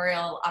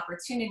entrepreneurial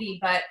opportunity,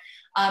 but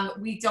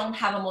we don't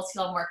have a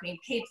multi-level marketing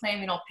pay plan.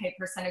 We don't pay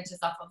percentages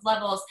off of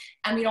levels,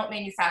 and we don't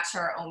manufacture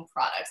our own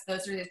products.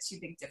 Those are the 2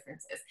 big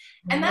differences.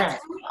 And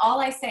that's really all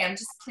I say. I'm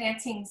just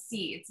planting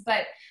seeds.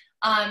 But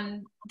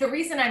the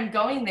reason I'm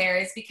going there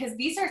is because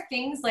these are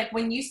things like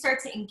when you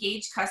start to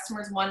engage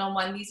customers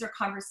one-on-one, these are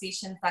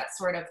conversations that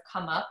sort of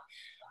come up.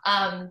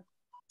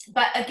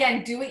 but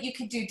again, do what you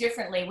could do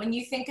differently. When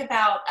you think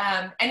about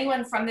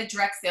anyone from the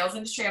direct sales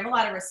industry, I have a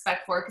lot of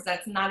respect for, because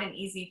that's not an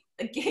easy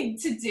gig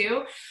to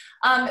do.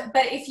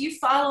 But if you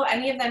follow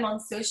any of them on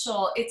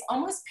social, it's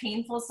almost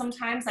painful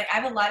sometimes. Like, I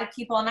have a lot of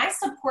people, and I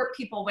support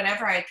people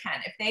whenever I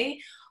can. If they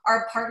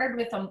are partnered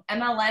with an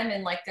MLM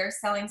and like they're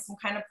selling some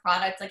kind of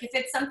product, like if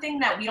it's something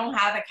that we don't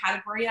have a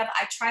category of,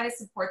 I try to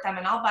support them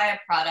and I'll buy a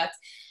product.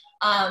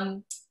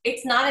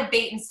 It's not a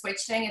bait and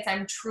switch thing. It's,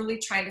 I'm truly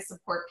trying to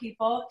support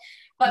people.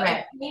 But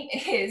Right. my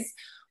point is,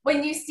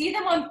 when you see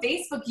them on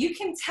Facebook, you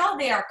can tell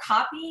they are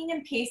copying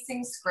and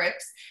pasting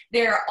scripts.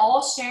 They're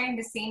all sharing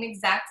the same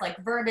exact like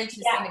verbiage,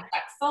 the same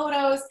exact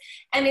photos,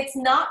 and it's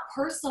not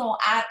personal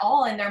at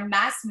all. And they're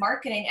mass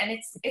marketing, and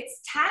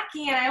it's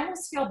tacky, and I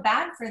almost feel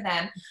bad for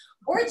them.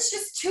 Or it's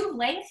just too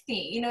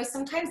lengthy. You know,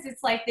 sometimes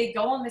it's like they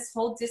go on this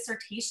whole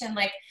dissertation,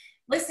 like,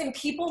 listen,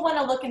 people want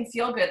to look and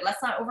feel good.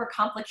 Let's not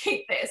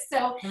overcomplicate this.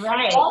 So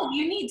Right. all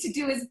you need to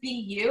do is be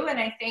you. And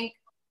I think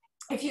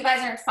if you guys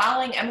aren't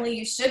following Emily,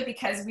 you should,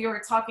 because we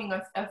were talking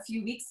a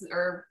few weeks,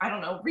 or I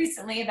don't know,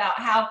 recently, about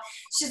how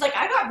she's like,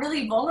 I got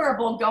really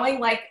vulnerable going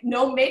like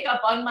no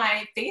makeup on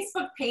my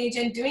Facebook page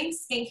and doing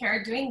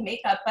skincare, doing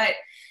makeup. But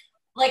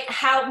like,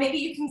 how, maybe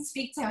you can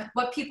speak to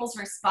what people's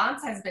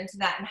response has been to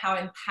that and how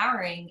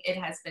empowering it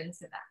has been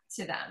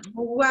to them.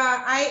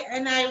 Well,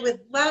 I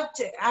would love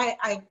to.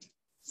 I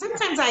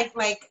sometimes I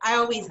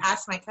always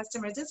ask my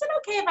customers, is it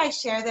okay if I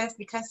share this?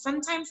 Because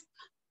sometimes,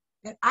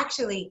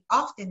 actually,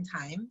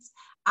 oftentimes,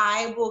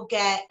 I will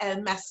get a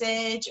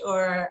message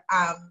or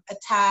a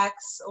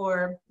text,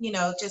 or, you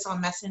know, just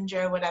on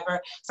Messenger or whatever.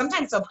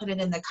 Sometimes they'll put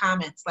it in the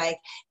comments like,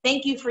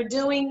 thank you for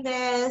doing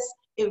this.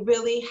 It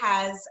really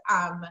has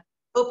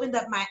opened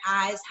up my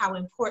eyes how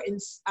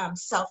important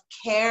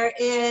self-care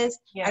is.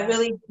 Yeah. I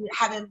really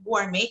haven't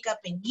worn makeup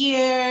in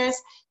years,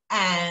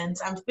 and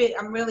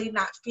I'm really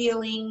not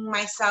feeling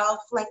myself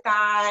like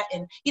that.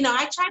 And, you know,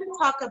 I try to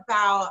talk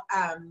about,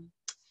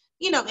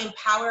 you know,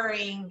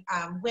 empowering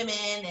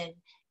women,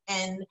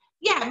 and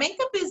yeah,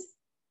 makeup is,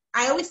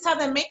 I always tell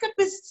them, makeup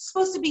is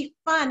supposed to be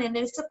fun, and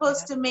it's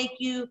supposed to make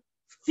you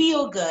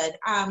feel good.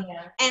 And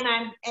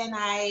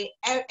I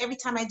every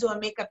time I do a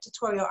makeup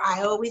tutorial,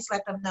 I always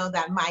let them know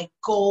that my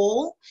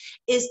goal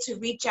is to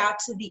reach out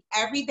to the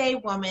everyday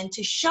woman,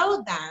 to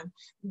show them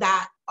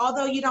that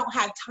although you don't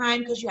have time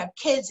because you have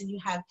kids and you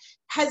have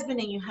husband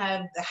and you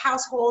have the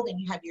household and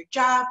you have your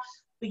job,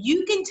 but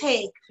you can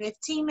take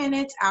 15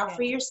 minutes out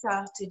for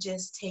yourself to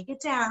just take it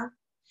down.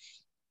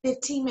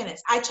 15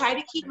 minutes. I try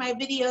to keep my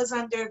videos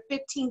under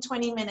 15,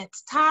 20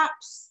 minutes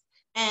tops.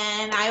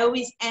 And I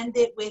always end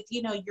it with,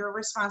 you know, you're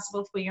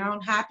responsible for your own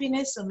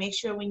happiness. So make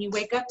sure when you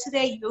wake up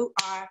today, you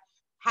are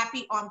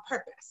happy on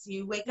purpose.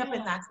 You wake up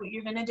and that's what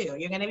you're going to do.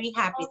 You're going to be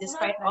happy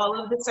despite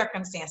all of the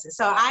circumstances.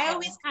 So I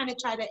always kind of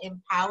try to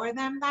empower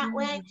them that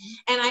way.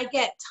 And I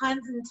get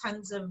tons and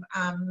tons of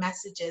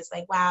messages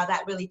like, wow,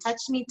 that really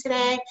touched me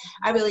today.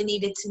 I really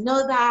needed to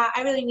know that.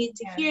 I really need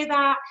to hear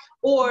that.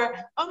 Or,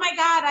 oh my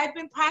God, I've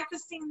been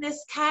practicing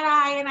this cat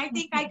eye and I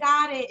think I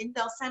got it. And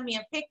they'll send me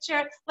a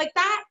picture. Like,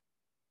 that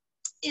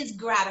is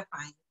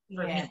gratifying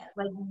for me.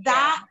 Like,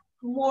 that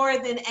more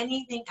than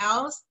anything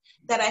else,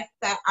 that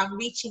I'm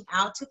reaching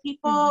out to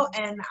people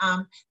and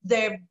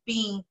they're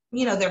being,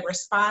 you know, they're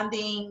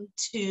responding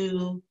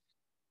to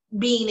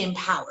being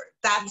empowered.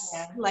 That's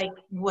like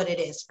what it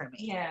is for me.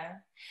 Yeah.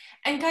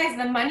 And guys,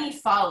 the money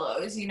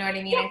follows, you know what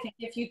I mean? I think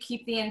if you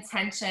keep the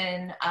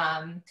intention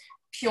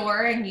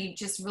pure and you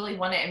just really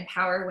want to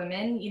empower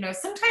women, you know,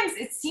 sometimes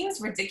it seems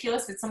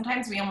ridiculous, but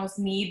sometimes we almost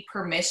need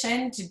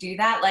permission to do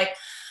that. Like,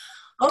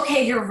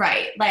 okay, you're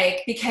right.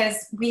 Like, because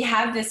we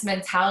have this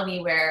mentality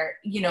where,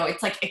 you know,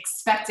 it's like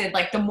expected,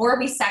 like the more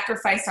we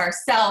sacrifice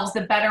ourselves,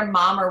 the better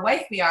mom or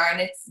wife we are.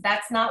 And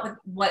that's not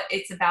what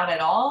it's about at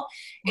all.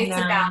 It's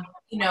about,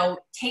 you know,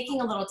 taking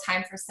a little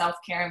time for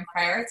self-care and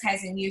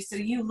prioritizing you so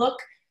you look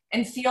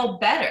and feel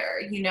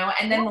better, you know,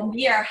 and then when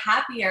we are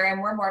happier and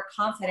we're more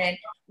confident,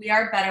 we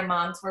are better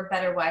moms, we're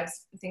better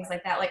wives, things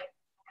like that. Like,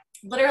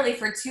 literally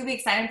for 2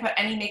 weeks, I didn't put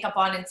any makeup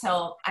on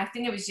until I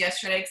think it was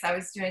yesterday, because I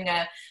was doing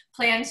a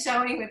planned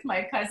showing with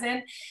my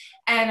cousin.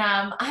 And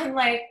I'm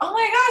like, oh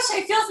my gosh,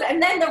 I feel so.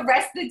 And then the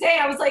rest of the day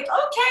I was like,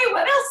 okay,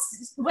 what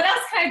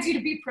else can I do to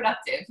be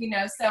productive? You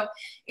know, so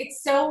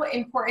it's so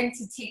important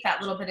to take that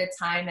little bit of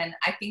time. And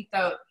I think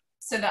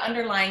so the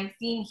underlying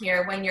theme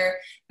here, when you're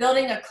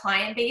building a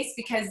client base,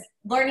 because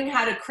learning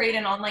how to create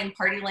an online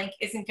party link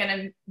isn't going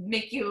to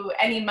make you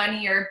any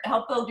money or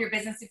help build your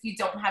business if you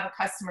don't have a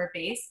customer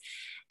base.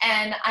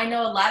 And I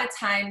know a lot of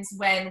times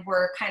when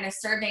we're kind of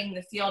surveying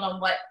the field on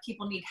what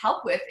people need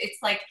help with, it's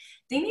like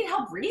they need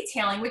help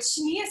retailing, which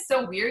to me is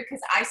so weird,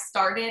 because I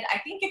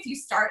think if you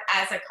start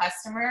as a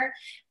customer,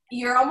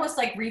 you're almost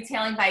like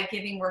retailing by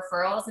giving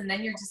referrals. And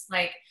then you're just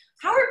like,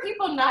 how are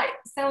people not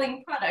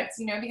selling products,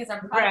 you know, because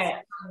our products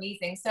are so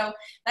amazing. So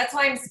that's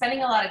why I'm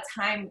spending a lot of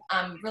time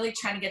really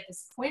trying to get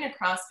this point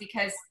across,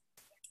 because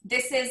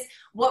this is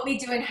what we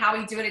do and how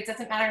we do it. It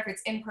doesn't matter if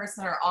it's in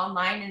person or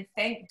online. And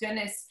thank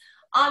goodness,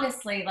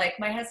 honestly, like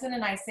my husband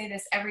and I say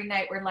this every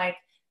night. We're like,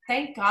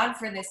 thank God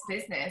for this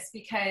business,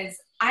 because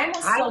I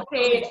almost I feel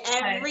say guilty it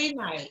because, every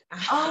night.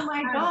 oh my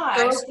I'm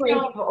gosh, so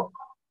grateful.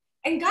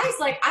 and guys,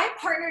 like I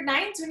partnered, and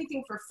I didn't do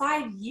anything for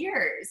 5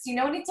 years,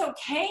 and it's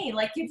okay.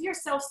 Like give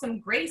yourself some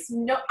grace.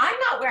 No, I'm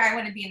not where I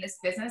want to be in this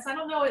business. I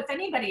don't know if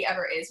anybody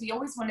ever is. We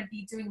always want to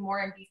be doing more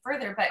and be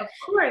further, but Of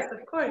course, of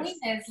the point course.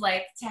 is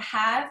like to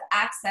have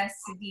access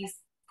to these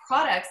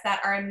products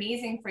that are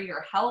amazing for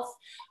your health.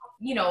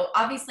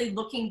 Obviously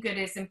looking good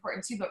is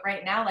important too, but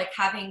right now, like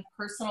having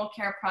personal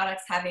care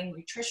products, having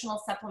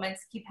nutritional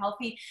supplements to keep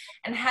healthy,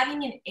 and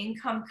having an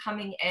income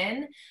coming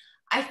in,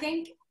 I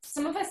think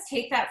some of us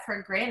take that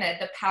for granted,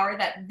 the power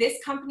that this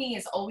company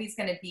is always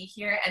going to be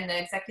here, and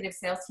the executive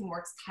sales team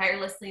works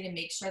tirelessly to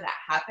make sure that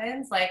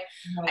happens. Like,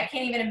 I Right.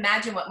 can't even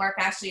imagine what Mark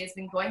Ashley has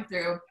been going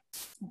through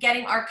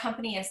getting our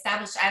company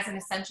established as an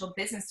essential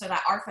business so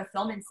that our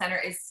fulfillment center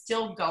is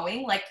still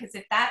going. Like, because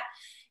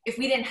if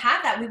we didn't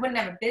have that, we wouldn't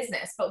have a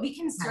business, but we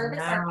can I service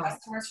our know.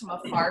 customers from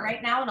afar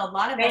right now. And a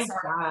lot of us Thank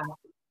are, God.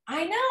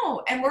 I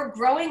know, and we're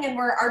growing, and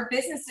our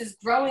business is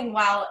growing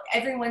while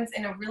everyone's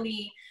in a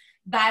really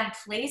bad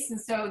place. And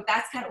so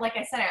that's kind of, like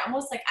I said, I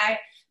almost like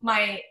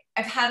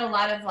I've had a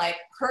lot of like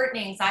hurt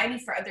and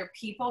anxiety for other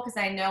people because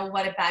I know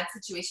what a bad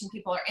situation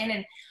people are in,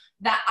 and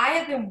that I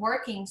have been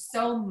working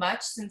so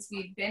much since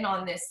we've been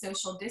on this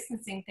social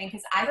distancing thing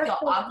because I That's feel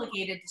so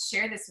obligated to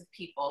share this with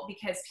people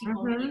because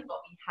people need mm-hmm.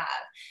 what we have.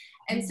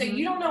 And so you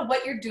Mm-hmm. don't know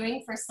what you're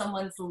doing for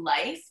someone's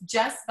life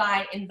just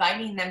by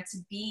inviting them to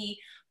be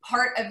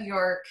part of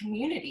your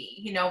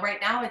community. Right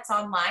now it's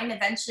online,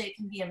 eventually it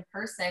can be in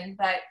person,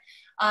 but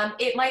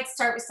it might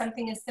start with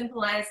something as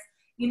simple as,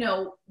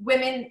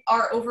 women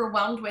are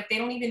overwhelmed with, they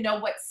don't even know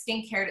what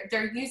skincare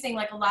they're using.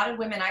 Like a lot of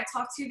women I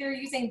talk to, they're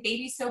using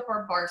baby soap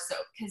or bar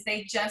soap because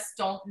they just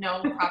don't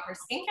know proper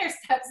skincare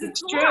steps.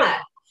 It's It's a true.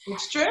 lot.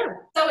 It's true.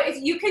 So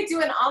if you could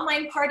do an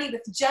online party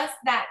with just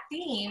that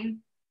theme,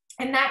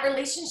 and that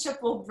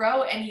relationship will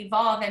grow and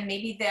evolve, and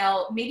maybe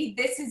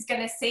this is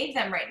going to save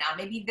them right now.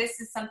 Maybe this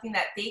is something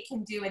that they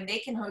can do, and they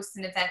can host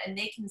an event, and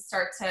they can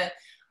start to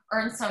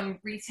earn some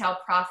retail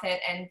profit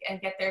and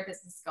get their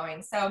business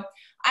going. So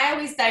I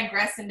always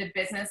digress into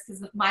business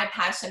because my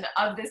passion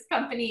of this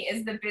company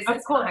is the business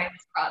Of course. behind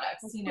the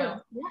products, Of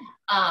course.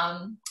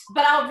 Yeah.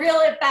 But I'll reel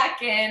it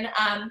back in.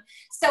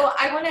 So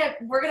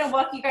we're going to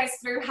walk you guys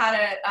through how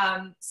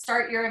to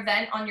start your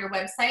event on your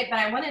website, but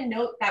I want to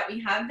note that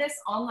we have this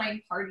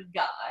online party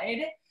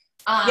guide.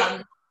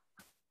 Yeah.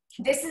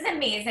 This is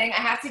amazing.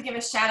 I have to give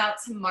a shout out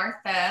to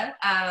Martha.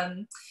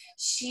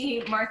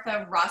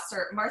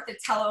 Martha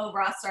Tello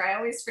Rosser. I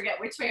always forget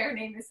which way her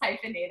name is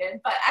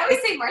hyphenated, but I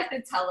always say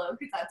Martha Tello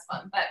because that's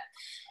fun. But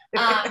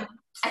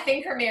I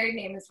think her married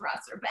name is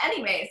Rosser. But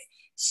anyways,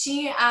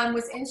 she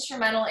was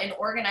instrumental in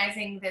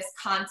organizing this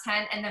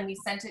content, and then we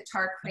sent it to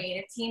our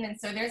creative team. And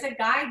so there's a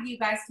guide you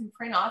guys can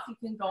print off. You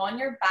can go on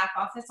your back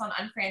office on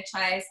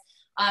Unfranchise.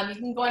 You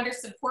can go under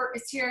support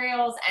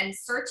materials and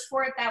search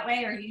for it that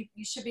way, or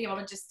you should be able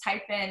to just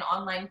type in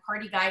online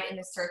party guide in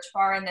the search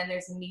bar, and then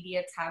there's a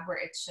media tab where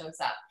it shows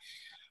up.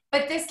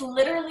 But this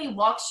literally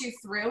walks you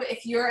through,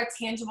 if you're a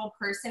tangible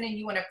person and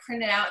you want to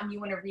print it out and you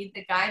want to read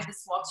the guide,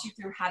 this walks you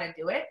through how to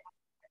do it.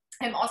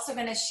 I'm also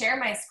going to share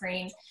my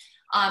screen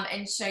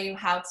and show you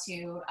how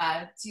to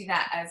do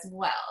that as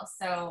well.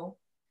 So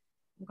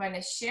I'm going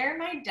to share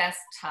my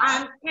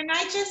desktop. Can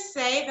I just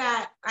say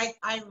that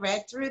I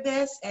read through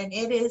this and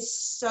it is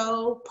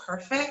so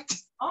perfect.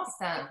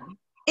 Awesome.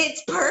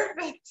 It's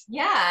perfect.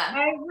 Yeah.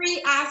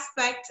 Every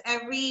aspect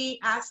of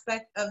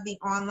the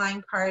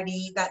online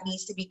party that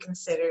needs to be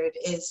considered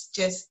is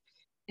just,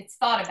 it's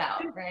thought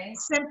about, right?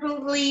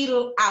 Simply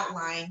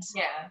outlined.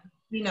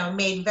 Yeah.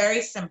 Made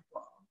very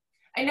simple.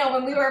 I know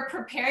when we were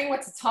preparing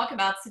what to talk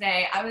about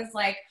today, I was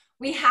like,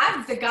 we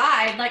have the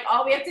guide, like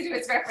all we have to do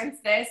is reference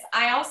this.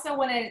 I also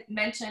want to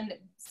mention,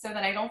 so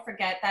that I don't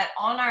forget, that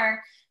on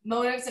our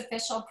Motives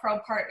Official Pro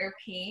Partner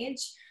page,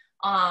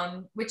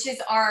 which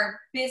is our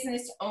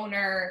business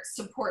owner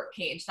support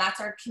page.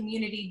 That's our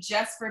community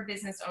just for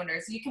business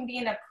owners. You can be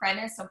an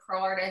apprentice, a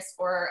pro artist,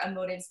 or a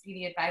Motives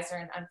Beauty Advisor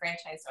and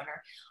unfranchised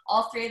owner.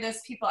 All three of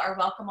those people are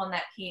welcome on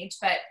that page.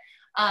 But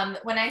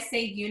when I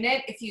say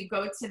unit, if you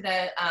go to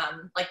the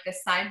like the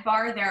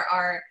sidebar, there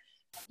are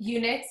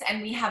units,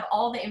 and we have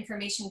all the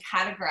information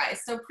categorized.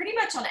 So pretty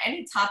much on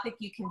any topic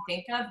you can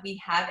think of, we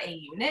have a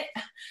unit.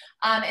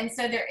 And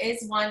so there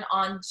is one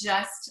on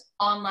just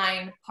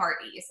online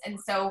parties. And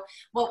so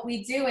what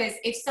we do is,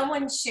 if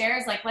someone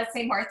shares, like let's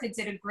say Martha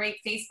did a great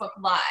Facebook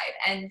Live,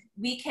 and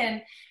we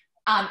can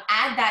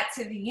add that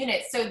to the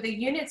unit. So the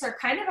units are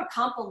kind of a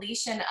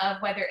compilation of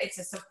whether it's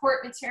a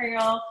support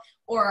material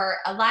or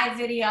a live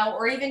video,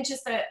 or even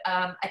just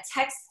a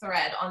text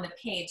thread on the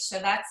page.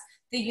 So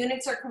the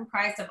units are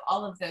comprised of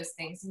all of those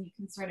things, and you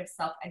can sort of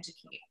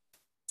self-educate.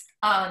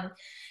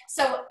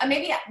 So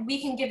maybe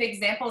we can give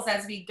examples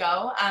as we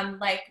go.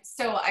 Like,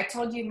 so I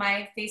told you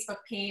my Facebook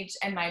page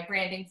and my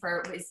branding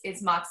for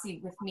is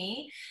Moxie with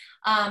me.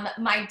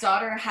 My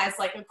daughter has,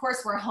 like, of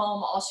course we're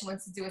home. All she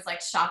wants to do is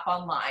like shop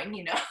online,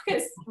 you know,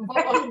 because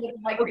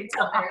like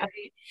retail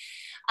therapy.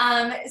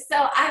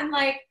 So I'm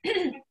like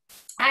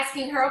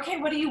asking her, okay,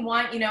 what do you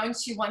want? You know, and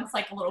she wants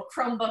like a little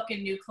Chromebook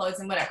and new clothes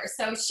and whatever.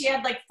 So she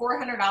had like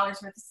 $400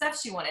 worth of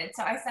stuff she wanted.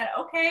 So I said,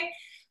 okay,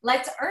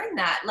 let's earn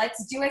that.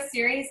 Let's do a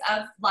series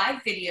of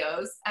live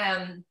videos.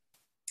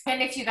 And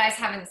if you guys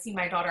haven't seen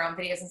my daughter on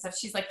videos and stuff,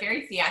 she's like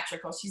very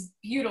theatrical. She's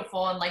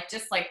beautiful and like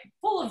just like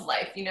full of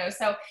life, you know.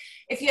 So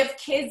if you have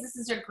kids, this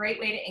is a great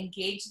way to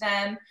engage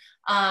them.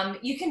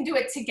 You can do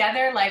it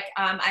together. Like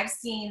I've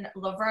seen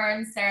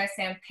Laverne, Sarah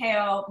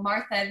Sampaio,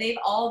 Martha, they've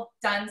all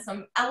done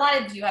a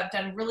lot of you have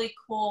done really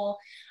cool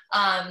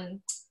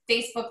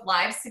Facebook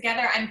lives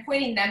together. I'm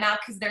pointing them out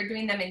because they're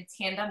doing them in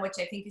tandem, which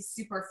I think is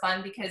super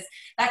fun, because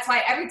that's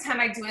why every time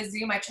I do a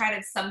Zoom, I try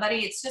to somebody.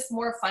 It's just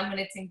more fun when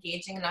it's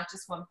engaging and not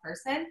just one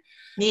person.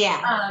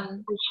 Yeah,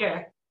 for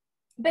sure.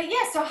 But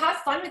yeah, so have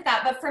fun with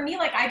that. But for me,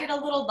 like I did a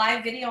little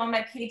live video on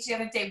my page the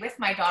other day with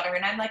my daughter,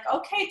 and I'm like,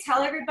 okay,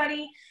 tell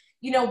everybody,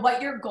 you know,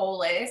 what your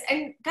goal is.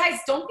 And guys,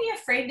 don't be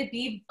afraid to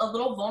be a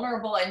little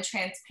vulnerable and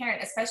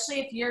transparent,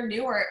 especially if you're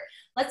newer.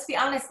 Let's be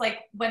honest,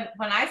 like when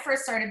I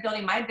first started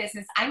building my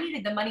business, I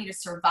needed the money to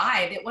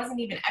survive. It wasn't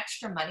even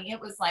extra money.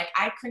 It was like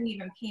I couldn't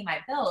even pay my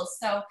bills.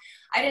 So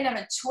I didn't have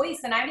a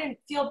choice, and I didn't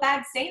feel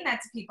bad saying that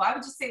to people. I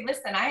would just say,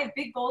 listen, I have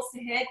big goals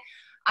to hit.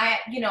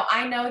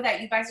 I know that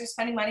you guys are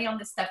spending money on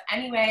this stuff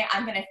anyway.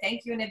 I'm going to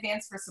thank you in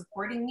advance for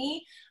supporting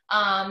me.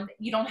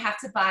 You don't have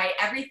to buy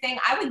everything.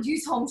 I would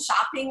use home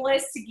shopping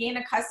lists to gain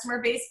a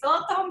customer base. Fill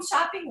out the home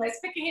shopping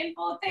list, pick a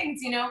handful of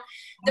things, you know.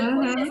 The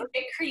point is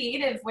get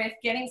creative with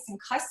getting some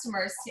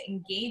customers to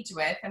engage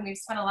with. And we've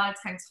spent a lot of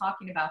time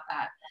talking about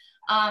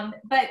that.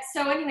 But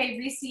so anyway,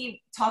 Reese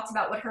talked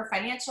about what her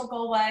financial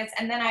goal was.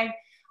 And then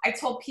I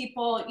told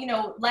people, you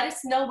know, let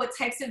us know what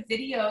types of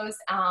videos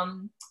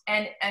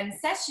and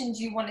sessions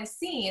you want to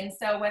see. And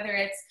so whether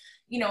it's,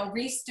 you know,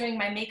 Reese doing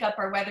my makeup,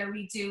 or whether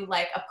we do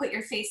like a put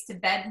your face to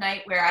bed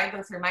night where I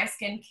go through my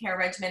skincare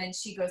regimen and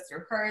she goes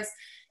through hers.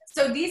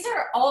 So these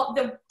are all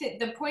the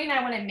point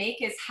I want to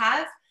make is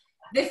have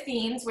the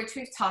themes, which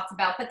we've talked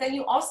about, but then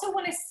you also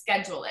want to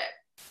schedule it.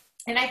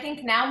 And I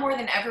think now more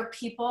than ever,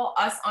 people,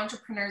 us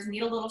entrepreneurs,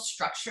 need a little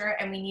structure,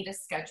 and we need a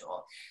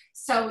schedule.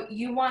 So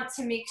you want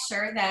to make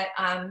sure that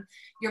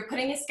you're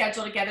putting a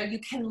schedule together. You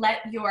can let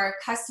your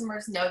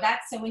customers know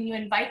that. So when you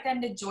invite them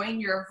to join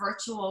your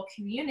virtual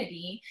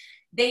community,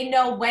 they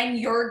know when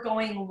you're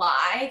going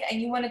live,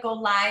 and you want to go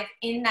live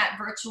in that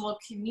virtual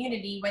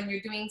community when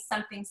you're doing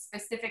something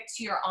specific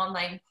to your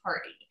online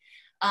party.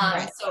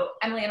 Right. So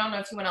Emily, I don't know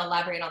if you want to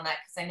elaborate on that,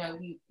 because I know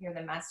you're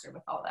the master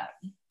with all that.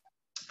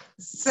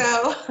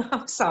 So,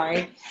 I'm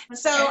sorry.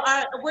 So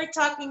we're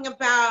talking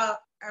about,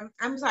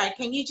 I'm sorry,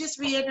 can you just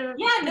reiterate?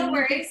 Yeah, no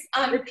worries.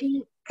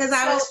 Repeat, because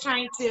I was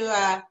trying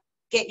to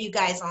get you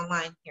guys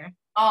online here.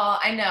 Oh,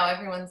 I know.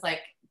 Everyone's like,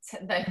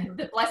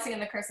 the blessing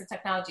and the curse of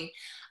technology.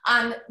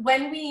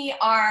 When we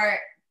are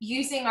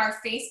using our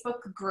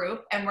Facebook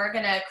group, and we're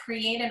going to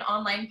create an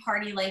online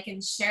party link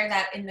and share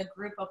that in the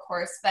group, of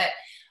course, but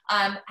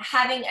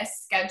having a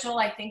schedule,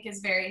 I think, is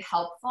very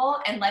helpful,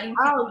 and letting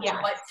people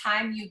know what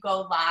time you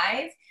go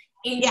live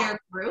in your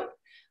group,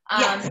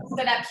 so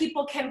that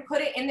people can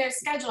put it in their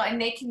schedule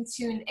and they can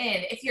tune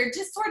in. If you're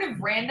just sort of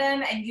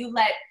random and you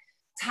let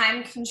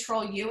time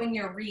control you and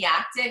you're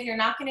reactive, you're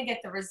not going to get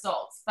the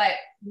results. But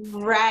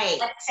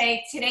let's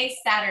say today's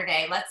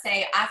Saturday. Let's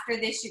say after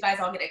this, you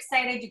guys all get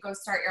excited. You go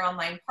start your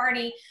online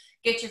party,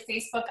 get your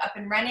Facebook up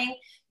and running.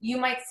 You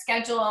might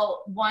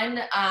schedule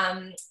one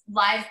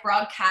live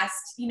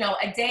broadcast, you know,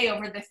 a day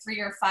over the 3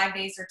 or 5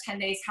 days or 10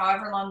 days,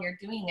 however long you're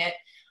doing it.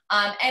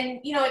 And,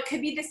 you know, it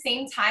could be the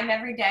same time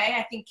every day.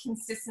 I think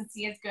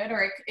consistency is good,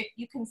 or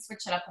you can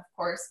switch it up, of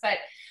course. But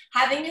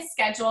having a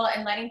schedule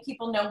and letting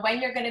people know when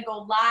you're going to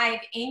go live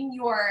in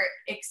your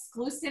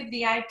exclusive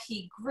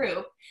VIP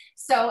group.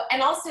 So,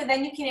 and also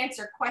then you can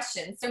answer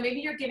questions. So maybe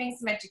you're giving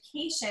some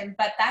education,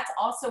 but that's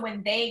also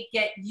when they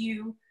get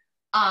you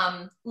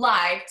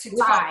live to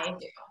talk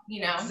to,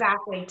 you know.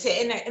 Exactly.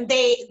 And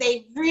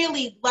they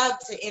really love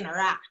to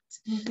interact.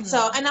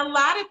 So, and a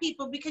lot of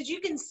people, because you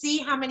can see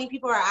how many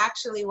people are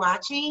actually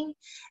watching,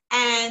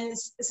 and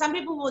some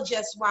people will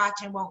just watch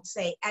and won't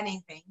say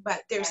anything,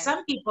 but there's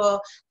some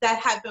people that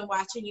have been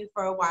watching you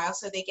for a while,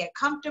 so they get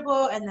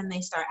comfortable and then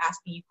they start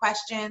asking you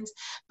questions.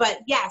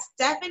 But yes,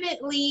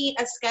 definitely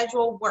a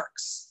schedule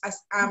works,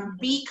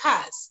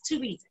 because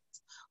 2 reasons.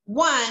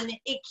 One,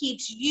 it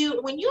keeps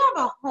you, when you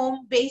have a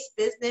home-based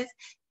business,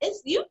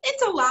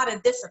 it's a lot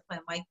of discipline.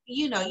 Like,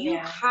 you know, you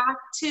have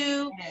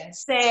to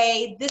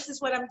say, this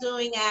is what I'm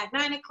doing at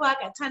 9 o'clock,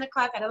 at 10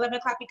 o'clock, at 11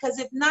 o'clock, because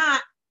if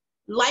not,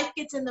 life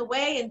gets in the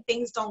way and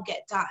things don't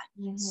get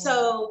done.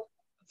 So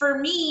for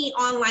me,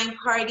 online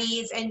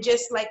parties and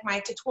just like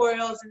my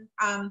tutorials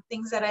and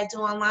things that I do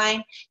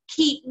online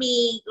keep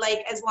me, like,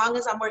 as long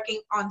as I'm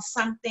working on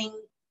something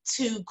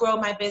to grow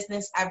my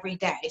business every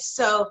day.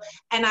 So,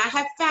 and I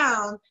have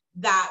found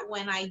that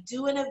when I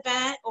do an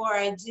event or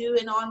I do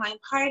an online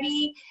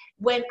party,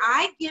 when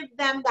I give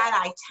them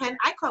that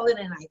I call it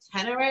an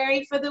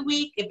itinerary for the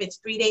week, if it's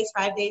 3 days,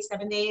 5 days,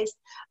 7 days,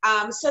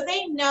 so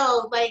they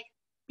know, like,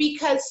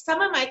 because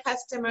some of my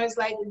customers,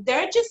 like,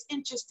 they're just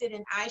interested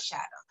in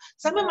eyeshadow.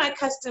 Some of my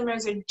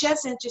customers are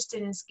just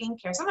interested in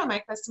skincare. Some of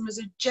my customers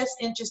are just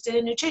interested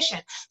in nutrition.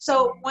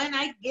 So when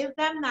I give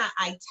them that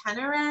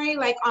itinerary,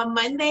 like on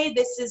Monday,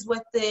 this is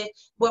what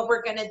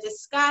we're going to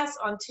discuss.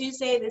 On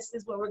Tuesday, this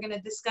is what we're going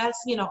to discuss,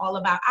 you know, all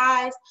about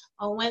eyes.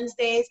 On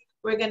Wednesdays,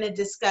 we're going to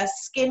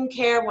discuss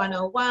skincare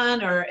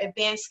 101 or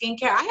advanced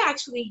skincare. I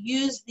actually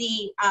use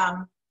the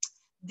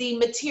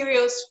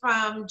materials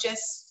from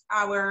just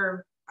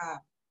our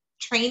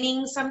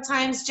training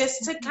sometimes,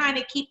 just to kind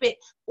of keep it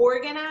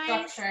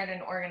organized. Structured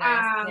and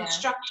organized.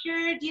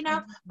 Structured, you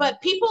know,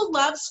 but people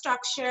love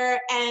structure.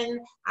 And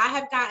I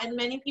have gotten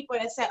many people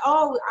that said,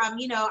 oh,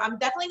 you know, I'm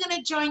definitely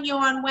going to join you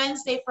on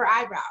Wednesday for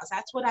eyebrows.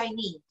 That's what I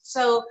need.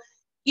 So,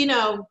 you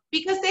know,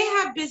 because they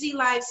have busy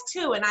lives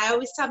too. And I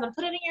always tell them,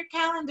 put it in your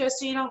calendar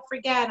so you don't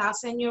forget. I'll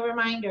send you a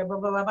reminder, blah,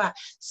 blah, blah, blah.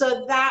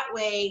 So that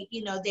way,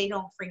 you know, they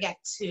don't forget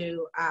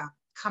to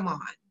come on.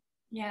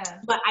 Yeah.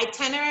 But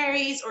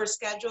itineraries or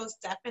schedules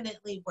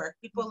definitely work.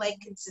 People like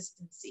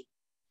consistency,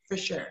 for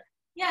sure.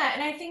 Yeah,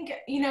 and I think,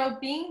 you know,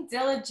 being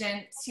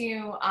diligent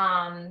to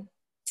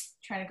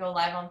trying to go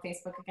live on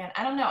Facebook again.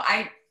 I don't know.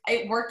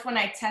 It worked when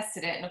I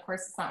tested it, and of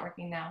course it's not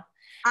working now.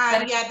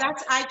 Yeah,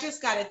 I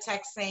just got a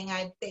text saying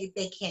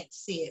they can't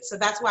see it. So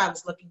that's why I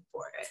was looking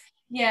for it.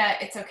 Yeah,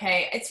 it's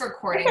okay. It's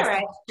recording. All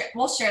right. So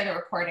we'll share the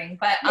recording.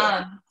 But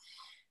yeah.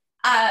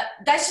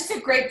 That's just a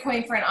great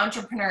point for an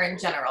entrepreneur in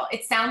general.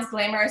 It sounds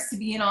glamorous to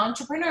be an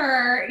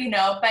entrepreneur, you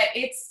know, but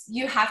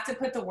you have to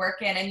put the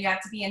work in, and you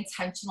have to be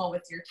intentional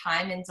with your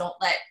time, and don't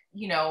let,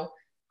 you know,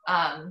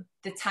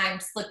 the time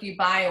slip you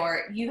by,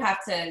 or you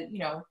have to, you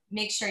know,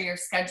 make sure you're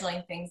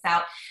scheduling things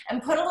out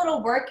and put a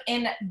little work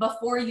in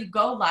before you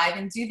go live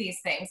and do these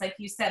things. Like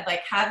you said,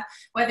 like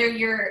whether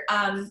you're,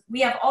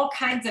 we have all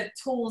kinds of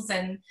tools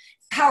and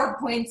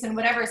PowerPoints and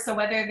whatever. So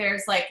whether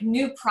there's like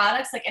new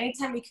products, like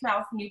anytime we come out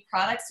with new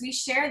products, we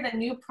share the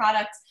new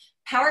product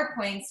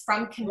PowerPoints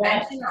from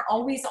convention are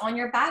always on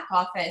your back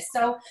office.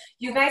 So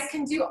you guys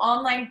can do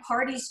online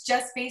parties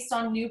just based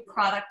on new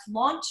product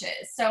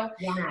launches. So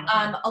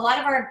a lot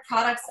of our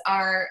products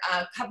are,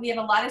 we have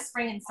a lot of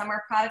spring and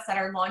summer products that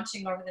are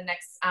launching over the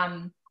next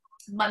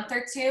month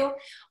or two.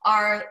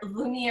 Our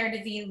Lumiere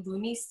de Vie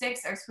Lumi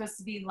sticks are supposed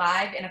to be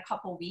live in a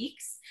couple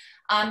weeks.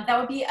 That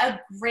would be a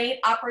great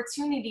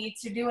opportunity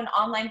to do an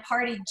online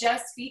party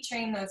just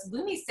featuring those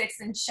Lumi sticks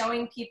and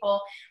showing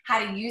people how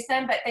to use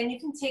them. But then you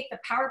can take the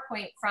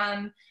PowerPoint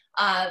from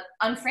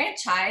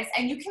Unfranchise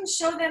and you can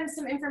show them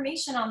some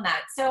information on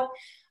that. So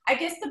I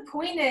guess the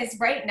point is,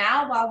 right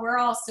now, while we're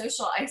all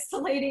social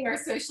isolating or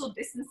social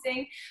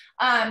distancing,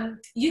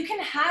 you can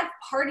have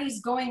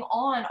parties going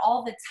on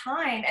all the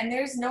time, and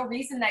there's no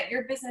reason that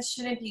your business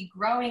shouldn't be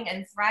growing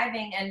and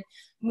thriving and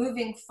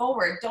moving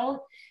forward. Don't,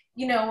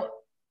 you know,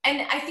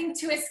 and I think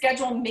too, a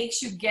schedule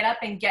makes you get up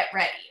and get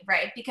ready,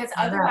 right? Because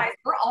otherwise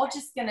we're all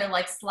just gonna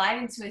like slide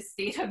into a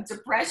state of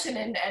depression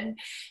and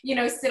you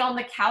know, sit on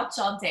the couch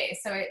all day.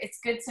 So it's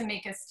good to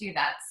make us do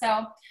that.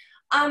 So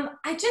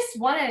I just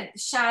want to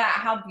shout out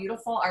how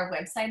beautiful our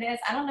website is.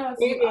 I don't know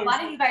if a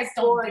lot of you guys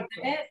don't visit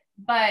it,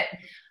 but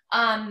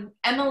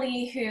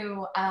Emily,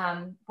 who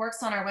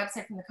works on our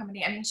website from the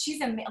company, I mean, she's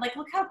like,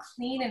 look how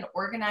clean and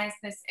organized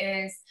this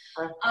is.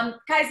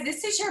 Guys,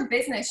 this is your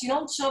business. You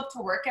don't show up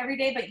to work every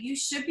day, but you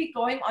should be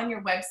going on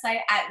your website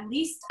at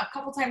least a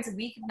couple times a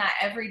week, if not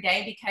every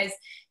day, because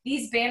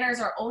these banners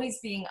are always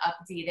being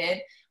updated.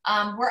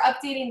 We're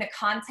updating the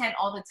content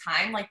all the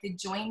time, like the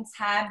join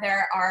tab.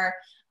 There are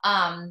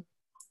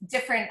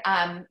different,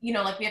 you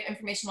know, like we have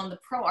information on the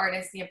pro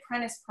artist, the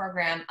apprentice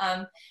program.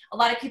 A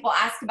lot of people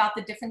ask about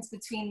the difference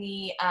between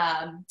the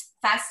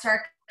Fast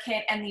Start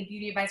Kit and the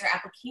Beauty Advisor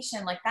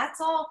application. Like,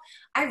 that's all,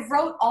 I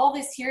wrote all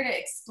this here to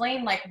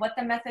explain like what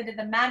the method of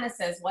the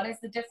madness is, what is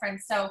the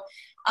difference. So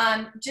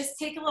just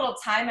take a little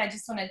time. I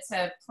just wanted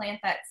to plant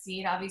that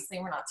seed. Obviously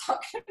we're not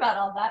talking about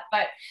all that,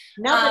 but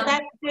no, but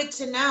that's good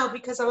to know,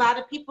 because a lot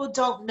of people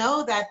don't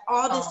know that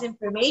all this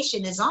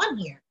information is on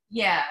here.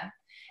 Yeah.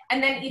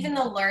 And then even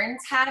the Learn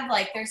tab,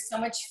 like there's so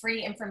much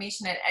free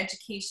information and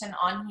education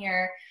on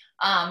here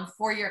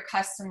for your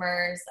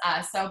customers.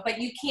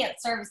 But you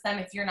can't service them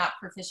if you're not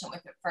proficient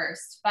with it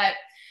first. But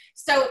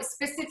so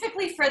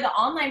specifically for the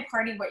online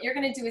party, what you're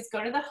going to do is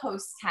go to the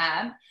host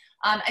tab.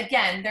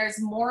 Again, there's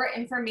more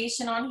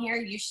information on here.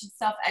 You should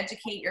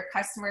self-educate. Your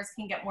customers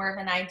can get more of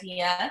an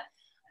idea.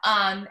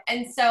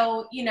 And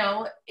so, you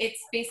know, it's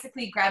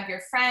basically grab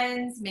your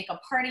friends, make a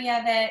party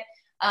of it.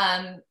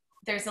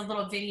 There's a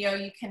little video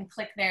you can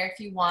click there if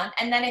you want.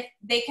 And then if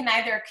they can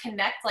either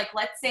connect, like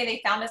let's say they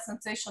found us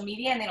on social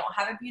media and they don't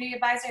have a beauty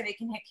advisor, they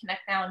can hit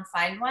connect now and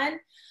find one.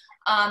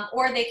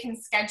 Or they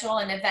can schedule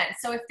an event.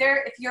 So if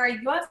you're a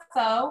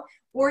UFO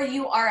or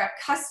you are a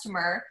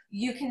customer,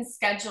 you can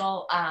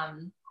schedule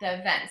the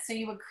event. So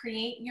you would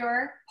create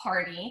your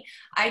party.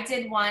 I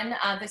did one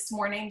this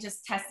morning,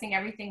 just testing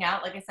everything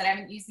out. Like I said, I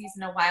haven't used these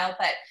in a while,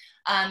 but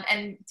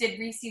and did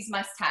Reese's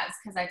must-haves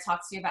because I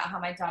talked to you about how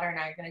my daughter and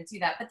I are going to do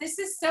that. But this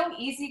is so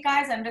easy,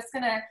 guys. I'm just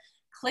going to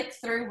click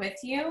through with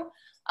you.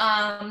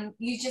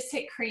 You just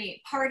hit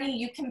create party.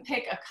 You can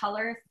pick a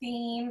color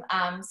theme.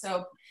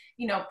 So,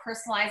 you know,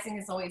 personalizing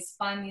is always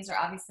fun. These are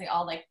obviously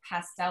all like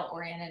pastel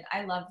oriented.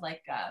 I love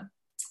like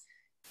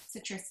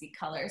citrusy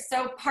colors.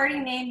 So party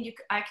name,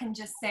 I can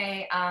just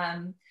say,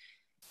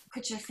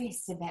 put your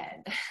face to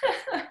bed.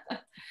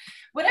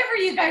 Whatever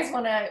you guys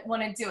want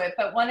to do it.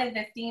 But one of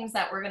the themes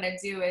that we're going to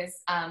do is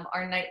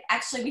our night.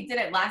 Actually, we did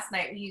it last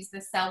night. We used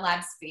the Cell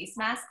Labs face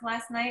mask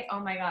last night. Oh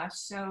my gosh,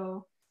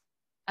 so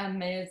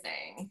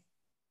amazing.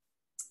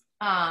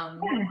 Do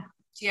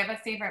you have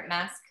a favorite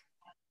mask?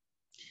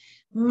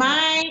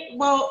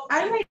 Well,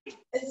 I like,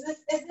 is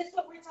this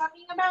what we're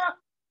talking about?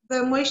 The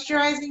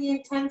moisturizing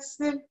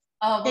intensive?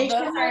 Oh, well,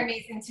 those are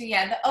amazing too.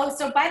 Yeah.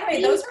 So by the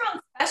way, those are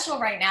on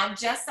special right now,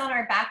 just on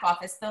our back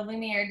office, the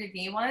Lumiere de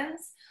Vie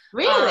ones.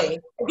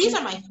 Really? These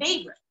are my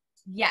favorite.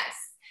 Yes.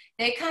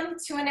 They come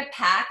 2 in a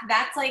pack.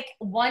 That's like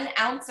 1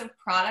 ounce of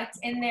product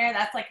in there.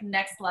 That's like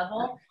next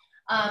level.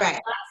 Right.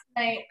 Last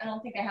night, I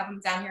don't think I have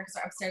them down here because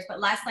they're upstairs, but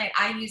last night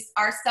I used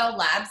our Cell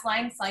Labs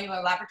line,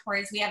 Cellular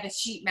Laboratories. We have a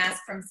sheet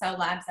mask from Cell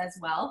Labs as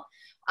well.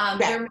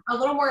 They're a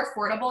little more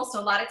affordable, so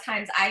a lot of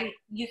times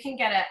you can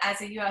get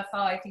as a UFO,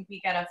 I think we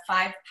get a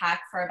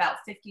 5-pack for about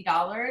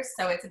 $50,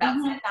 so it's about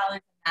 $10 a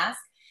mask,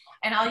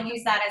 and I'll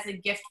use that as a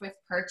gift with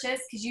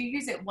purchase because you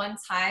use it one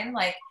time,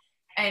 like,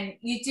 and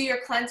you do your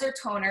cleanser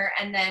toner,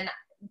 and then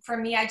for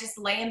me, I just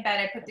lay in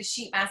bed, I put the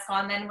sheet mask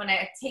on, then when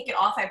I take it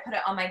off, I put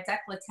it on my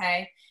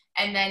décolleté,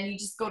 and then you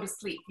just go to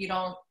sleep. You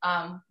don't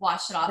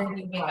wash it off and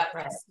you wake up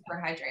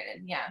super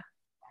hydrated. Yeah.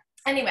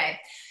 Anyway,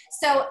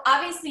 so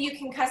obviously you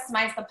can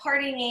customize the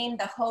party name,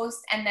 the host,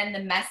 and then the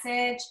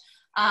message.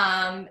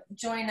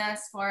 Join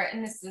us for,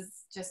 and this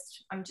is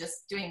just, I'm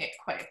just doing it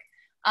quick.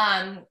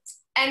 And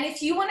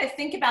if you want to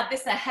think about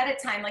this ahead of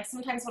time, like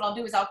sometimes what I'll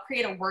do is I'll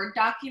create a Word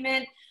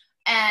document.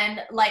 And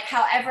like,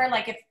 however,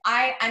 like if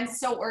I'm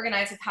so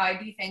organized with how I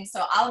do things,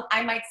 so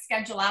I might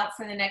schedule out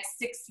for the next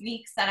 6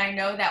 weeks that I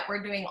know that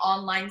we're doing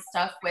online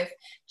stuff with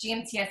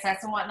GMTSS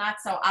and whatnot.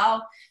 So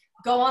I'll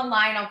go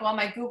online, I'll go on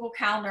my Google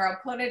Calendar,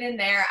 I'll put it in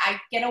there. I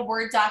get a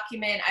Word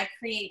document, I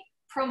create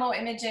promo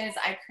images,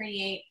 I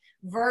create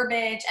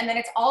verbiage, and then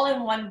it's all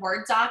in one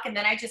Word doc. And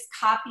then I just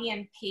copy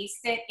and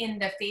paste it in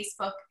the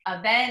Facebook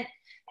event,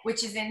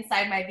 which is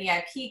inside my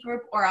VIP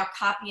group, or I'll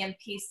copy and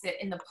paste it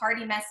in the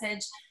party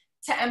message.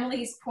 To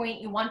Emily's point,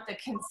 you want the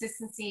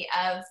consistency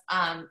of,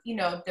 you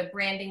know, the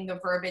branding, the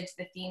verbiage,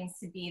 the themes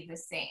to be the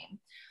same.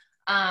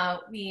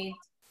 We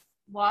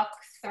walk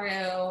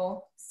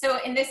through, so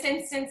in this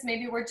instance,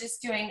 maybe we're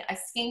just doing a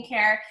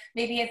skincare,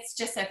 maybe it's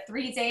just a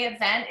 3-day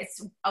event,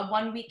 it's a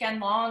 1 weekend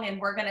long, and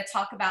we're gonna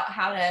talk about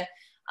how to,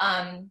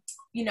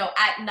 you know,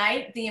 at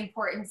night, the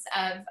importance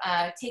of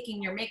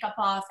taking your makeup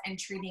off and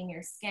treating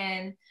your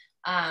skin.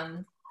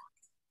 And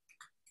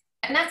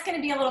that's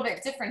gonna be a little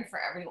bit different for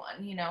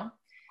everyone, you know?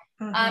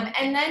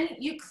 And then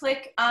you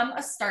click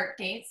a start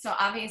date. So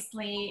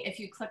obviously, if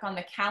you click on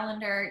the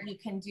calendar, you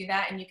can do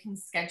that and you can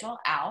schedule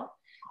out.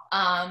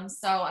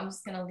 So I'm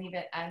just going to leave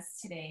it as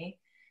today.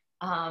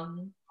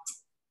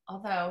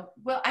 Although,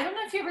 well, I don't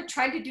know if you ever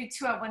tried to do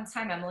 2 at one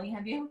time, Emily.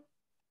 Have you?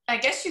 I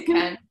guess you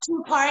can.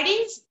 2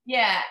 parties?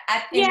 Yeah.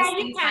 You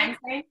can. Time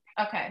frame?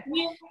 Okay.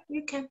 Yeah,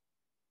 you can.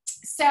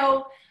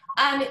 So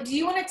do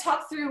you want to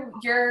talk through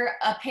your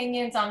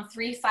opinions on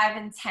 3, 5,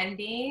 and 10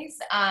 days?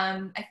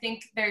 I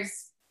think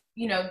there's,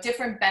 you know,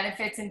 different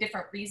benefits and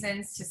different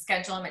reasons to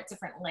schedule them at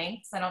different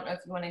lengths. I don't know if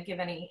you want to give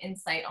any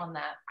insight on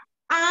that.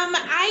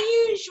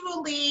 I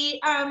usually,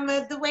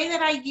 the way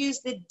that I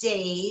use the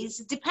days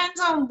depends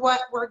on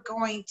what we're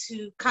going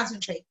to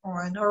concentrate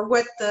on or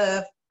what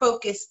the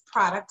focus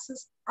products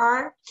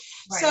are.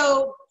 Right.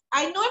 So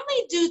I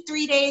normally do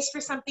 3 days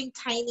for something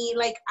tiny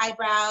like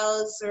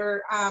eyebrows,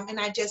 or and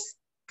I just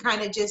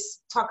kind of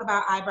just talk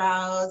about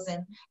eyebrows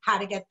and how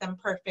to get them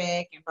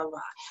perfect and blah,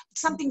 blah.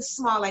 Something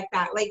small like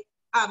that. Like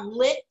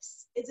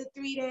lips is a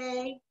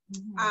 3-day.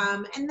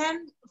 And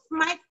then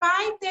my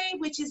 5-day,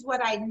 which is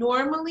what I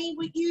normally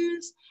would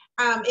use,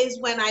 is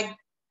when I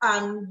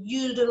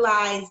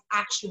utilize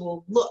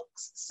actual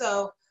looks.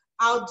 So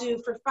I'll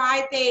do for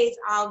 5 days,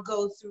 I'll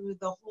go through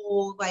the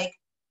whole like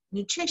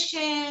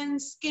nutrition,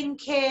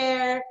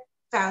 skincare,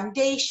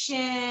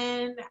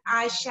 foundation,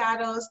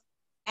 eyeshadows,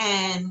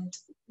 and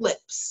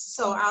lips.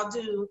 So I'll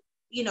do,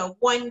 you know,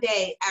 1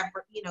 day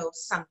ever, you know,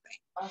 something.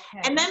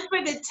 Okay. And then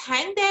for the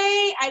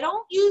 10-day, I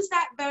don't use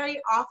that very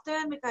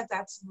often because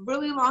that's a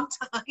really long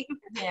time.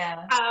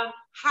 Yeah.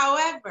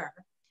 However,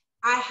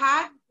 I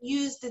have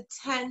used the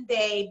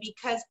 10-day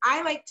because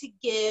I like to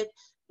give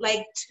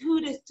like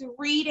 2 to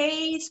 3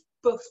 days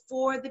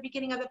before the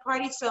beginning of the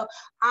party. So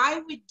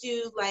I would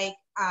do like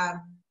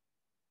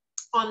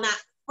on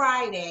that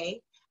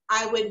Friday,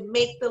 I would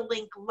make the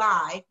link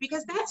live,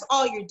 because that's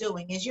all you're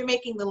doing is you're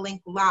making the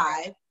link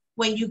live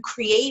when you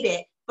create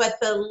it, but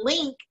the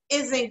link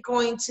isn't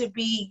going to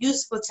be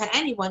useful to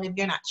anyone if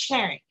you're not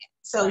sharing it.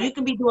 So you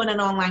can be doing an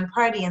online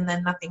party and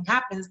then nothing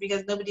happens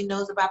because nobody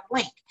knows about the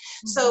link.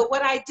 So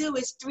what I do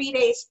is 3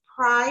 days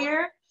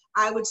prior,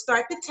 I would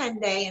start the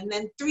 10-day, and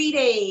then 3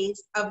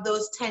 days of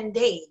those 10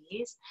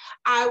 days,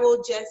 I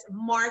will just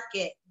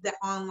market the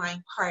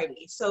online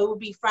party. So it would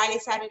be Friday,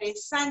 Saturday,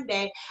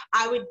 Sunday.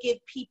 I would give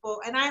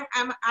people, and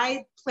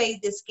I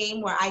played this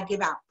game where I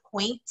give out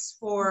points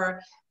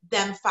for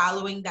them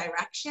following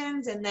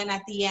directions, and then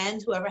at the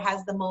end, whoever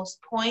has the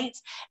most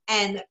points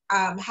and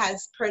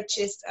has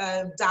purchased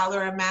a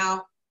dollar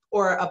amount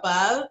or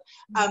above,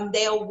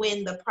 they'll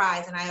win the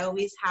prize. And I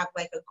always have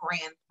like a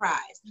grand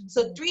prize.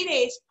 So 3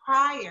 days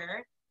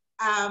prior,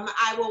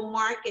 I will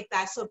market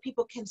that so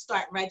people can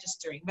start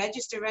registering.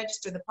 Register.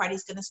 The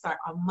party's going to start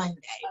on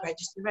Monday.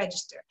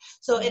 Register.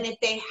 So, and if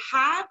they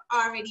have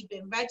already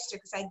been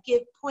registered, because I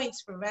give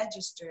points for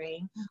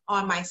registering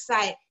on my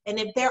site, and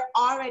if they're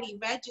already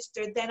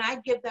registered, then I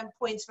give them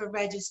points for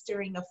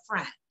registering a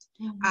friend.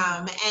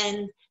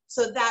 And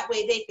so that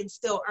way they can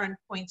still earn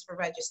points for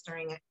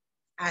registering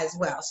as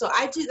well. So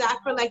I do that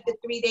for like the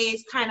 3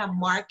 days, kind of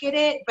market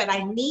it, but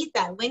I need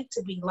that link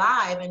to be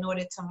live in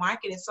order to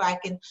market it so I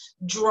can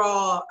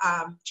draw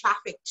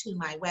traffic to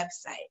my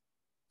website.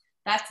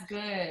 That's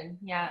good.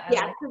 Yeah.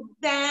 So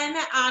then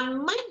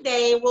on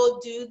Monday, we'll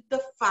do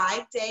the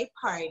 5-day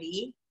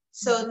party.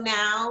 So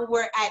now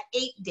we're at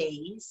 8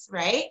 days,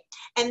 right?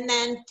 And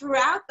then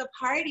throughout the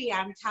party,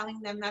 I'm telling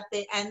them that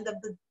the end of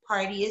the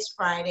party is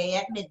Friday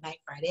at midnight.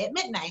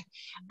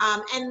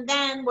 And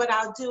then what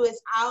I'll do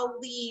is I'll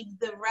leave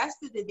the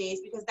rest of the days,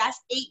 because that's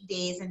 8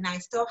 days, and I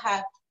still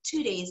have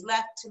 2 days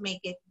left to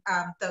make it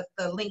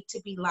the link to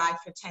be live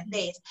for 10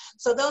 days.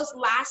 So those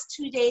last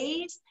 2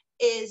 days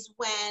is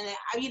when,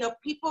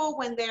 people,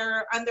 when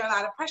they're under a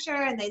lot of pressure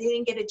and they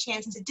didn't get a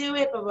chance to do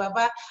it, blah, blah,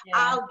 blah,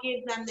 I'll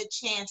give them the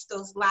chance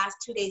those last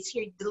 2 days.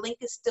 Here, the link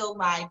is still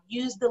live.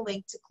 Use the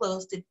link to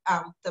close the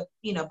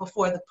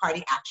before the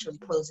party actually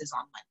closes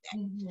on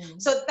Monday.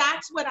 So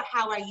that's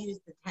how I use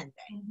the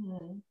 10-day.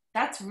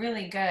 That's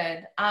really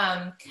good.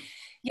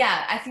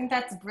 Yeah, I think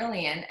that's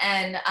brilliant.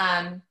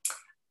 And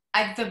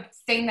the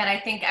thing that I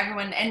think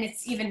everyone, and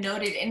it's even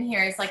noted in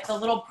here, is like the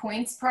little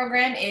points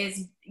program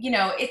is,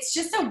 it's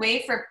just a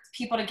way for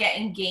people to get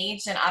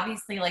engaged. And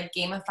obviously like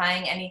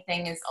gamifying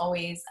anything is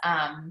always,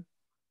 fun.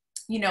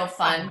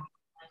 So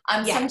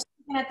I'm just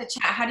looking at the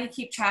chat. How do you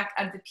keep track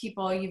of the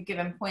people you've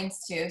given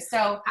points to?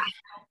 So,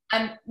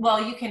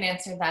 well, you can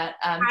answer that.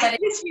 I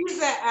just use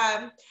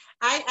that.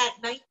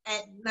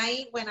 At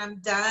night when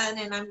I'm done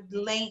and I'm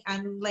laying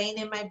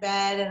in my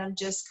bed and I'm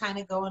just kind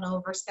of going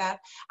over stuff,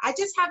 I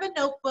just have a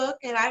notebook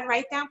and I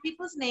write down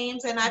people's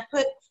names and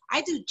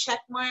I do check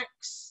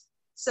marks.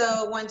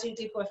 So 1, 2,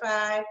 3, 4,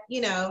 5,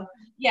 how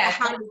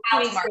many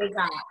points they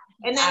got.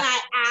 And then I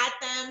add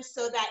them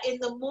so that in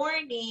the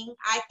morning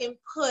I can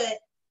put,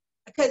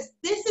 because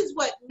this is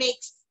what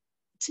makes,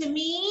 to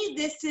me,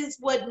 this is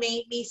what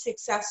made me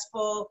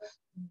successful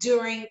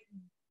during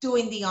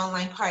doing the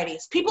online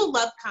parties. People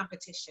love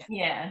competition.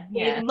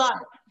 They love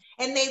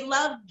it. And they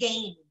love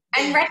games.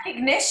 And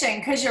recognition,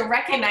 because you're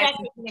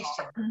recognizing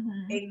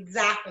recognition.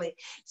 Exactly.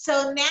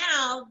 So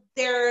now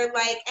they're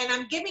like, and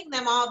I'm giving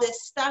them all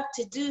this stuff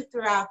to do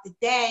throughout the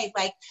day,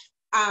 like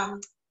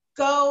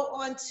go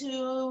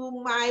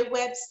onto my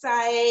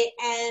website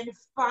and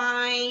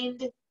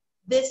find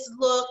this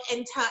look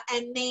and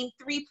name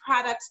 3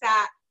 products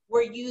that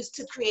were used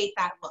to create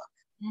that look.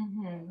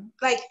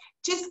 Like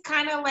just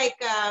kind of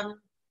like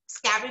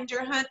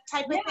scavenger hunt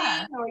type of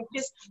thing, or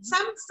just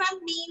some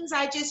memes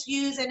I just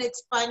use and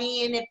it's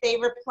funny, and if they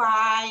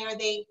reply or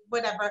they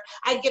whatever,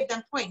 I give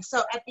them points.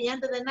 So at the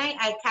end of the night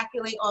I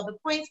calculate all the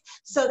points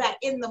so that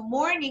in the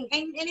morning,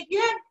 and if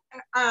you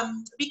have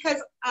because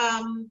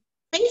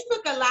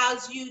Facebook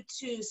allows you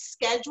to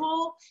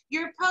schedule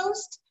your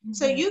post,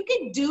 so you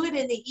can do it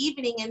in the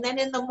evening and then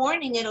in the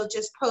morning it'll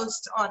just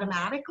post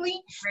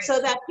automatically, so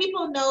that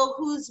people know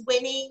who's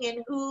winning and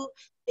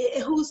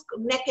who's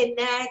neck and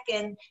neck,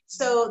 and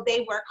so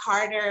they work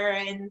harder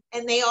and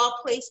they all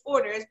place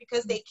orders,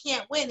 because they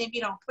can't win if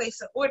you don't place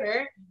an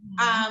order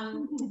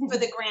for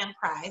the grand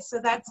prize.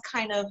 So that's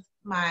kind of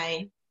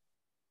my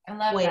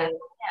way. That.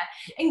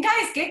 Yeah. And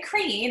guys, get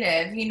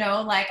creative,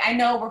 like I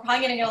know we're probably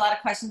going to get a lot of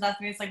questions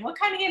after this, like what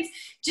kind of games,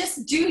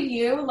 just do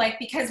you, like,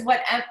 because what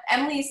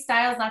Emily's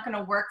style is not going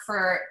to work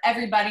for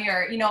everybody,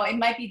 or, it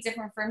might be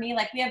different for me.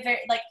 Like we have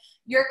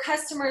your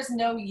customers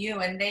know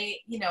you, and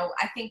they,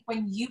 I think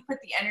when you put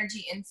the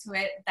energy into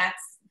it,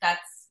 that's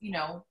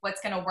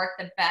what's going to work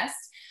the best.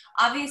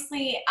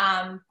 Obviously,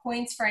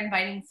 points for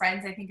inviting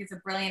friends, I think is a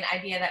brilliant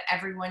idea that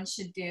everyone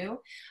should do.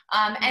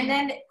 And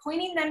then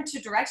pointing them to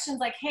directions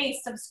like, hey,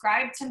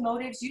 subscribe to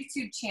Motive's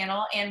YouTube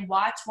channel and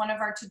watch one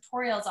of our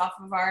tutorials off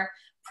of our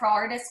Pro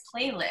Artist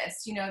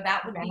playlist.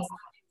 That would be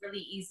really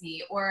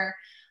easy. Or,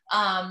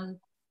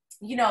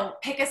 you know,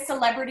 pick a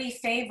celebrity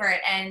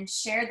favorite and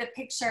share the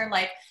picture,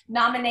 like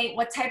nominate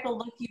what type of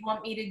look you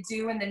want me to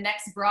do in the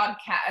next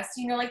broadcast.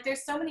 You know, like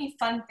there's so many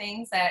fun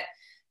things that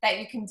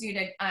you can do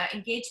to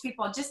engage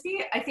people. Just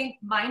be, I think,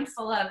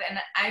 mindful of, and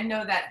I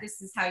know that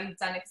this is how you've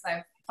done it because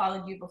I've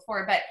followed you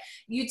before, but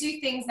you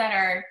do things that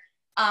are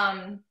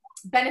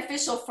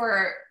beneficial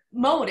for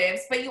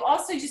motives, but you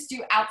also just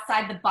do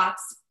outside the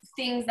box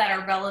things that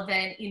are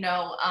relevant, you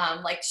know,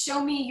 like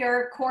show me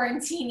your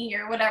quarantini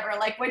or whatever,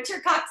 like what's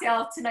your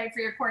cocktail tonight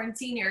for your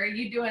quarantini, or are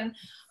you doing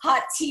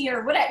hot tea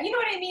or whatever, you know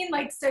what I mean?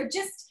 Like, so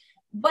just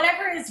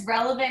whatever is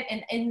relevant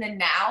and in the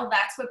now,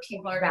 that's what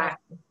people are going to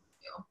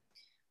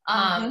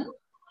do.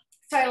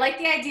 So I like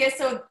the idea.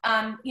 So,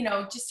 you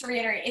know, just to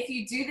reiterate, if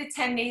you do the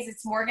 10 days,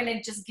 it's more going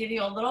to just give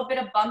you a little bit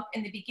of bump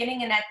in the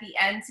beginning and at the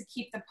end to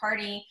keep the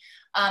party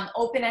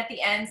open at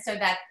the end so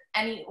that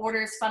any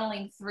orders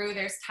funneling through,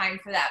 there's time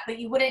for that. But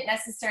you wouldn't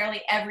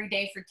necessarily every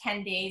day for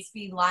 10 days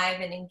be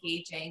live and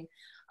engaging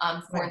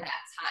for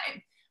that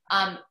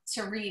time.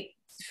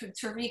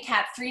 To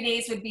recap, 3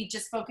 days would be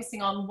just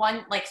focusing on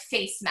one, like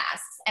face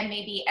masks, and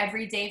maybe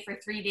every day for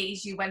 3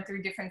 days you went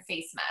through different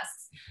face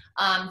masks.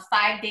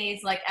 5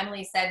 days, like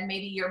Emily said,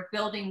 maybe you're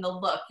building the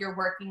look, you're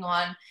working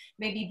on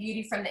maybe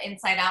beauty from the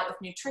inside out with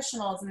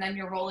nutritionals, and then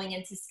you're rolling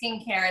into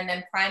skincare, and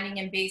then priming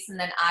and base, and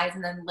then eyes,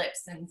 and then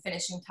lips, and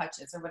finishing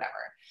touches or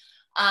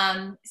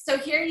whatever. So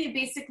here you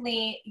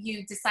basically,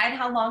 you decide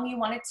how long you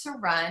want it to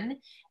run,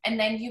 and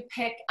then you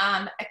pick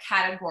a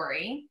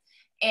category.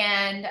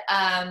 And,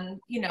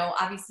 you know,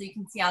 obviously you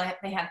can see how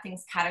they have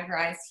things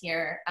categorized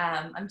here.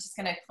 I'm just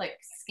going to click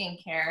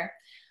skincare.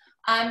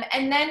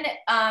 And then,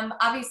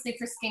 obviously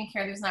for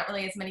skincare, there's not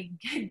really as many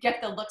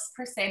get the looks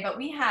per se, but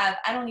we have,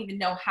 I don't even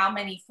know how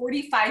many,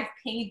 45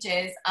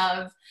 pages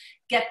of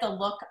get the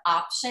look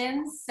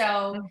options.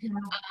 So,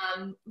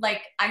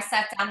 like I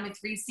sat down with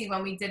Reese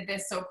when we did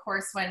this. So of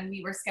course, when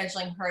we were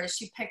scheduling her,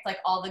 she picked like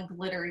all the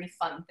glittery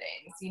fun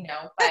things, you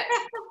know, but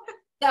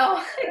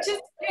so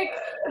just pick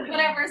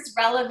whatever's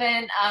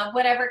relevant,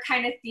 whatever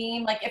kind of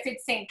theme. Like if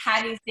it's St.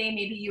 Patty's Day,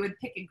 maybe you would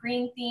pick a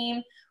green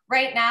theme.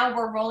 Right now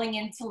we're rolling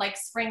into like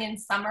spring and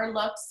summer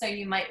looks. So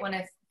you might want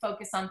to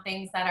focus on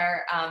things that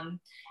are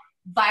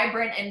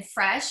vibrant and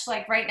fresh.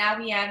 Like right now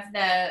we have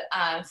the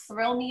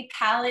Thrill Me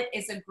palette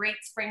is a great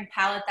spring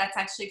palette. That's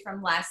actually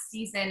from last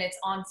season. It's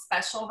on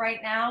special right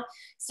now.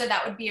 So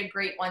that would be a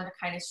great one to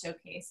kind of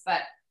showcase. But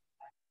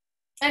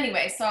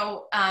anyway,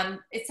 so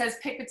it says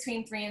pick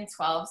between 3 and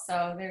 12.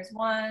 So there's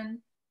one.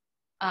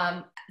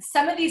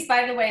 Some of these,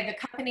 by the way,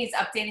 the company's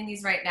updating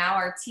these right now,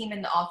 our team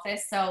in the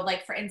office. So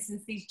like, for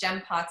instance, these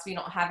gem pots we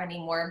don't have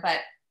anymore, but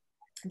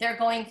they're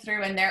going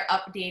through and they're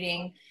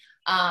updating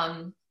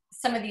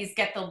some of these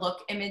get the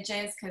look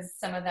images, because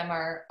some of them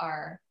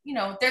are, you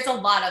know, there's a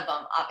lot of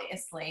them,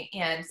 obviously,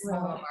 and some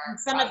of them are.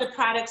 Some of the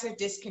products are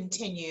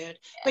discontinued,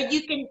 but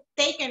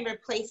they can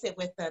replace it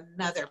with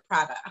another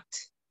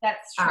product.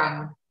 That's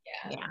true.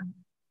 Yeah.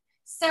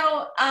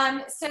 So,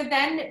 so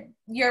then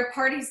your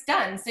party's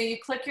done. So you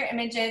click your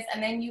images,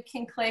 and then you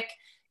can click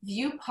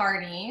View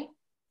Party.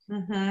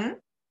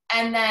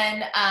 And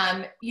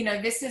then, you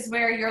know, this is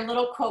where your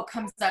little quote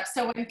comes up.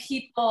 So when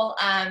people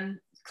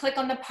click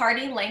on the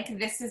party link,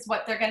 this is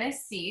what they're going to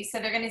see. So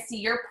they're going to see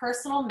your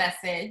personal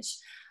message,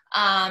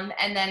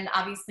 and then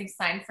obviously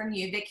sign from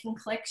you. They can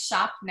click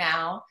Shop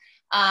Now.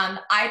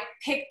 I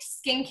picked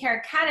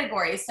skincare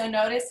categories. So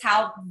notice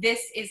how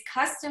this is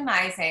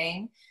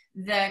customizing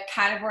the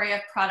category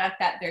of product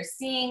that they're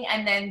seeing.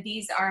 And then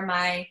these are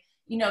my,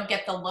 you know,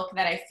 get the look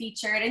that I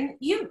featured. And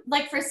you,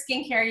 like for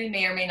skincare, you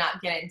may or may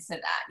not get into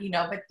that, you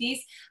know, but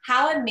these,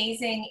 how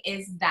amazing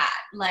is that?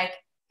 Like,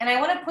 and I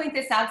want to point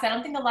this out because I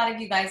don't think a lot of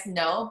you guys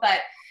know, but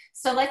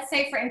so let's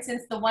say, for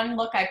instance, the one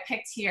look I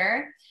picked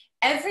here,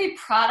 every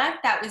product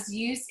that was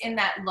used in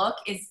that look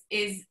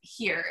is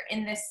here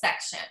in this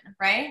section,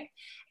 right?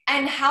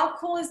 And how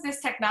cool is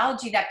this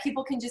technology that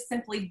people can just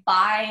simply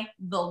buy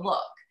the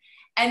look?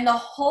 And the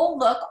whole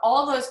look,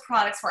 all those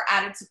products were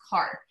added to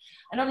cart.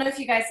 I don't know if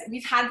you guys,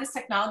 we've had this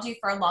technology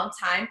for a long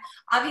time.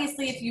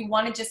 Obviously, if you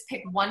want to just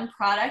pick one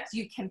product,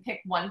 you can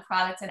pick one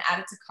product and add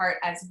it to cart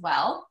as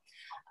well.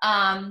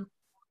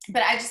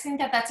 But I just think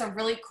that that's a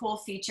really cool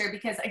feature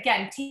because,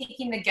 again,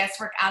 taking the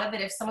guesswork out of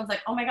it. If someone's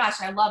like, oh my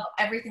gosh, I love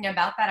everything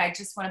about that, I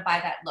just want to buy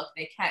that look,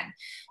 they can.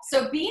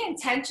 So be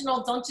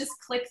intentional. Don't just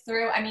click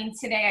through. I mean,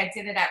 today I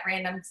did it at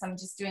random, so I'm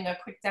just doing a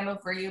quick demo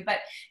for you.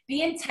 But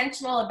be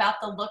intentional about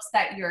the looks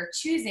that you're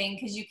choosing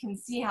because you can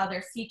see how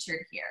they're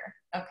featured here,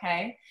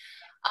 okay?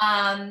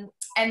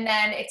 And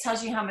then it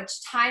tells you how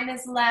much time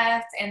is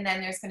left, and then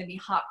there's going to be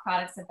hot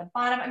products at the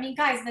bottom. I mean,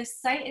 guys, this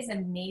site is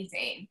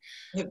amazing.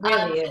 It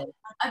really is.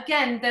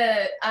 Again,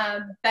 the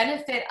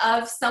benefit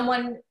of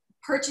someone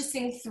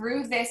purchasing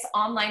through this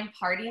online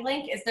party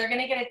link is they're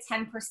going to get a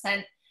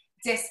 10%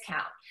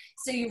 discount.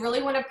 So you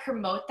really want to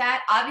promote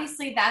that.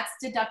 Obviously, that's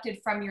deducted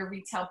from your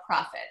retail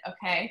profit,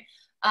 okay?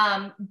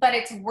 But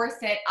it's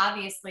worth it,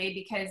 obviously,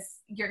 because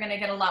you're going to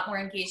get a lot more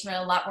engagement,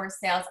 a lot more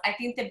sales. I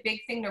think the big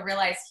thing to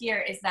realize here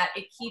is that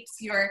it keeps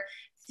your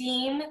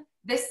theme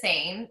the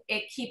same.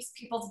 It keeps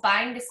people's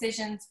buying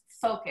decisions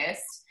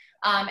focused,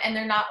 and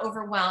they're not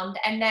overwhelmed.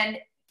 And then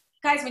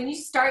guys, when you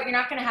start, you're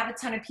not going to have a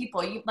ton of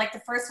people. You like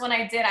the first one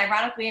I did,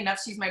 ironically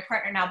enough, she's my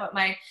partner now, but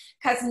my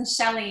cousin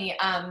Shelly,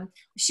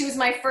 she was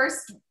my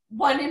first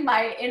one in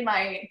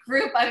my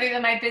group other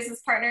than my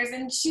business partners,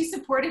 and she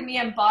supported me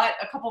and bought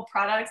a couple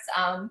products.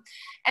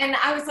 And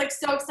I was like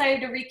so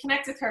excited to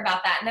reconnect with her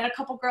about that. And then a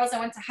couple girls I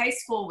went to high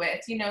school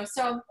with, you know,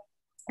 so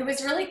it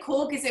was really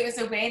cool because it was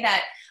a way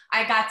that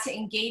I got to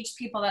engage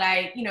people that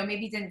I, you know,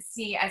 maybe didn't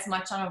see as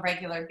much on a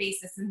regular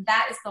basis. And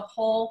that is the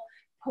whole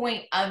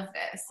point of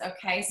this.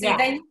 Okay. So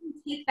then you can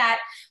take that,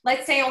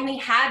 let's say I only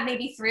had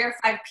maybe 3 or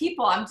 5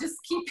 people. I'm just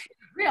keeping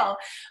it real.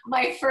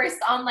 My first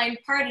online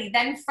party.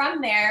 Then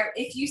from there,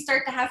 if you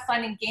start to have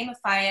fun and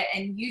gamify it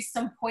and use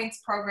some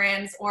points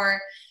programs or,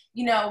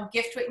 you know,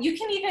 gift, you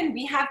can even,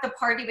 we have the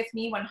Party With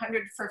Me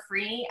 100 for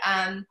free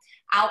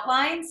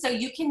outline. So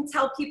you can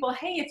tell people,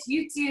 hey, if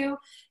you do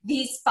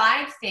these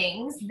 5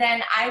 things,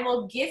 then I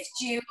will gift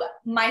you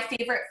my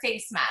favorite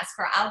face mask,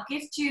 or I'll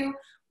gift you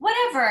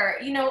whatever,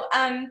 you know,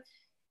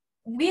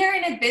 we are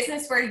in a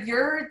business where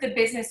you're the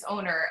business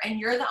owner and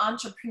you're the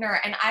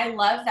entrepreneur. And I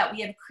love that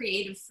we have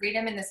creative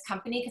freedom in this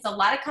company, because a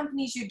lot of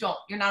companies you don't.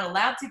 You're not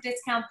allowed to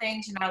discount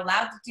things. You're not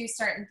allowed to do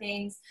certain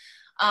things.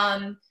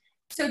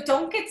 So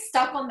don't get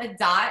stuck on the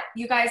dot.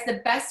 You guys,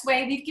 the best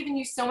way, we've given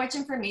you so much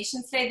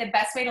information today, the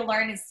best way to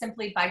learn is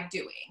simply by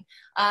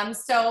doing.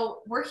 So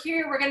we're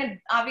here, we're gonna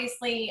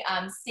obviously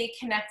stay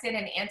connected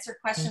and answer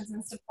questions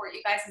and support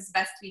you guys as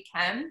best we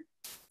can.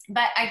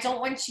 But I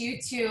don't want you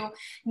to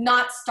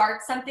not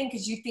start something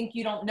because you think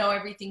you don't know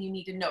everything you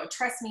need to know.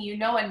 Trust me, you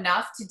know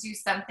enough to do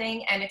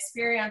something, and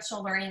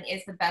experiential learning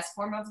is the best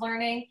form of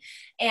learning.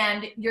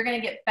 And you're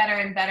going to get better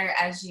and better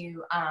as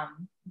you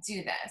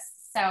do this.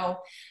 So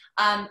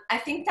I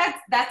think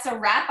that's a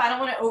wrap. I don't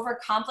want to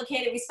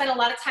overcomplicate it. We spent a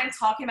lot of time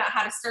talking about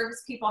how to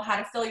service people, how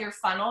to fill your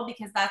funnel,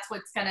 because that's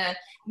what's going to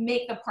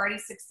make the party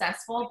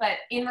successful. But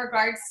in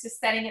regards to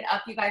setting it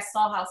up, you guys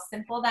saw how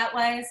simple that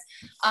was.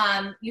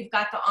 You've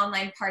got the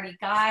online party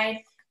guide.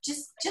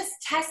 Just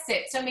test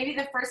it. So maybe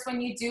the first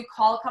one you do,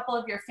 call a couple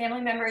of your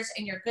family members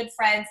and your good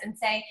friends and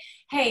say,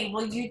 hey,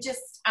 will you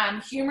just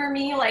humor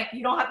me? Like,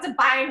 you don't have to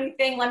buy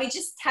anything. Let me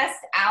just test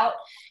out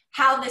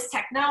how this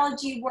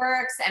technology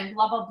works and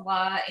blah, blah,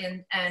 blah,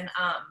 and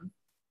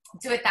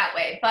do it that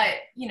way. But,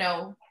 you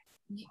know,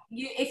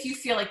 if you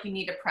feel like you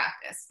need to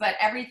practice, but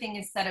everything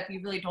is set up, you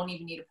really don't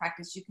even need to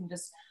practice. You can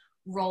just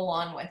roll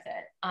on with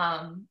it.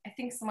 I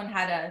think someone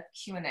had a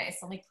Q&A,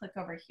 so let me click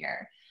over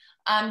here.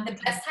 The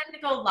best time to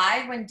go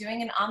live when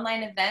doing an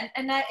online event,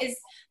 and that is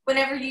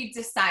whenever you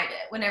decide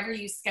it, whenever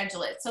you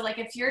schedule it. So like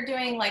if you're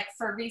doing, like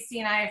for Reese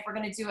and I, if we're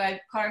going to do a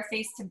Put Our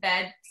Face to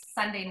Bed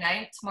Sunday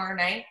night, tomorrow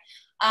night,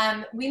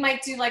 we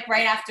might do like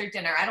right after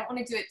dinner. I don't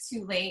want to do it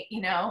too late,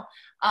 you know.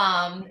 So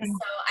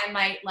I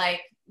might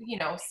like, you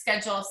know,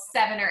 schedule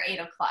 7 or 8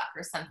 o'clock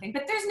or something,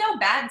 but there's no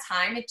bad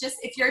time. It just,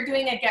 if you're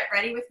doing a get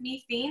ready with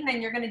me theme,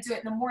 then you're going to do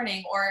it in the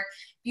morning, or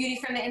beauty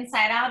from the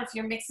inside out. If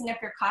you're mixing up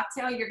your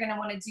cocktail, you're going to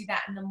want to do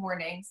that in the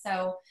morning.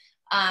 So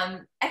I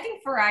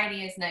think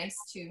variety is nice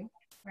too,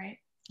 right?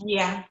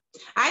 Yeah,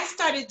 I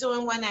started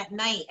doing one at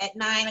night, at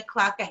 9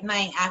 o'clock at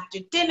night after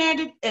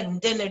dinner,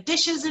 and then their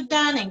dishes are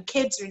done and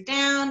kids are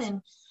down.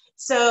 And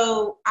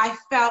so I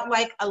felt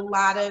like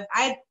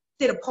I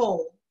did a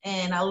poll,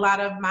 and a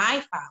lot of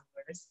my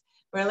followers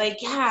were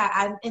like, yeah,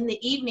 I'm in the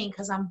evening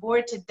because I'm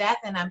bored to death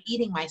and I'm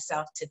eating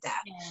myself to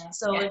death. Yeah,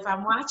 so if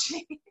I'm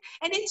watching,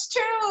 and it's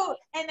true.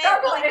 And then,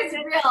 it's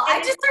real. I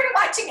just started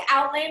watching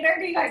Outlander.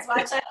 Do you guys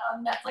watch that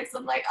on Netflix?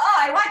 I'm like, oh,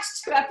 I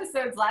watched 2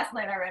 episodes last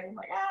night already. I'm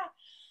like, ah.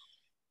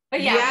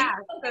 But yeah,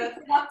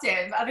 something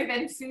productive other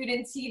than food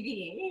and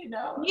TV, you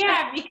know?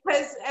 Yeah,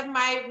 because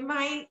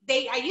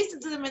I used to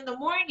do them in the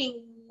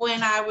morning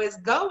when I was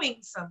going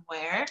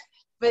somewhere,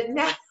 but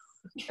now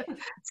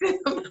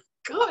since I'm not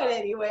going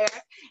anywhere,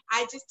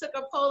 I just took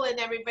a poll and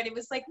everybody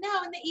was like,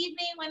 no, in the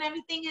evening when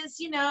everything is,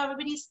 you know,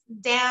 everybody's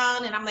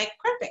down, and I'm like,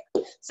 perfect.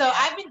 So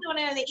I've been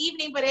doing it in the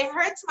evening, but it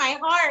hurts my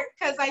heart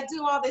because I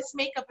do all this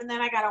makeup and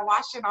then I gotta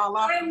wash it all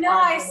off. I know,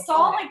 I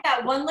saw like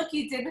that one look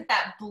you did with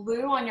that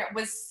blue on your,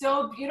 was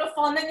so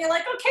beautiful, and then you're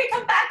like, okay,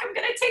 come back, I'm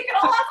gonna take it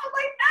all off. I'm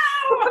like,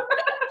 no.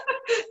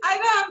 I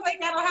know, I'm like,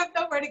 I don't have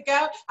nowhere to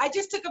go. I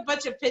just took a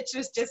bunch of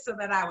pictures just so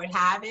that I would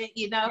have it,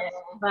 you know,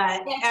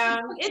 but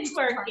it's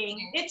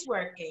working. It's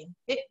working.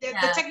 The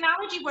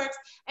technology works.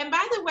 And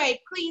by the way,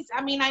 please,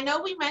 I mean, I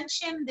know we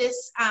mentioned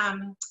this,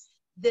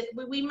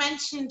 we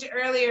mentioned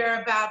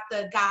earlier about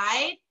the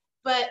guide,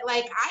 but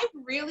like I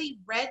really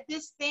read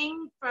this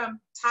thing from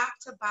top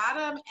to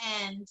bottom,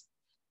 and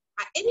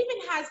it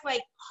even has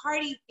like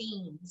party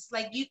themes.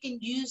 Like you can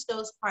use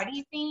those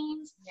party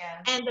themes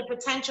and the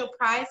potential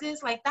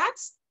prizes. Like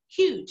that's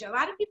huge. A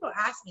lot of people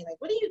ask me like,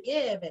 what do you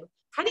give? And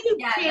how do you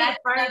create a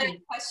party? Another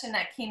question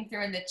that came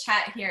through in the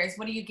chat here is,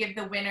 what do you give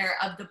the winner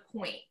of the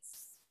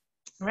points?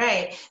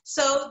 Right.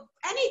 So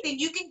anything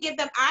you can give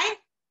them.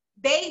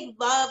 They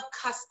love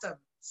custom.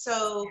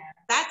 So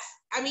that's,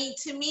 I mean,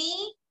 to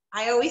me,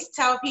 I always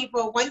tell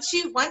people once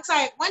you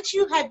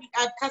have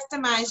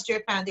customized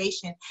your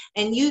foundation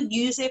and you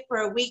use it for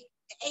a week,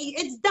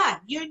 it's done.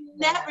 You're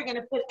never going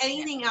to put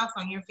anything else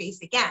on your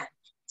face again.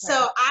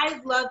 So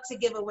I love to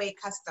give away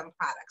custom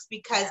products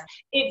because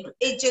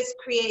it just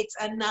creates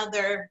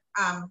another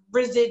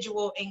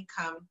residual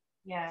income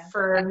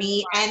for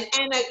me and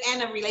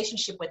a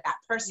relationship with that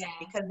person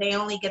because they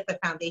only get the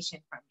foundation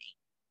from me.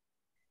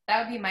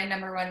 That would be my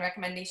number one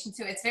recommendation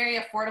too. It's very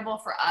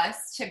affordable for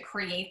us to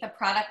create the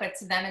product, but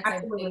to them it's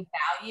a big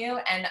value,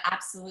 and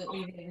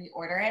absolutely they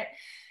reorder it.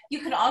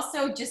 You could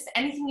also just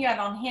anything you have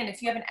on hand,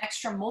 if you have an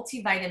extra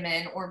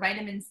multivitamin or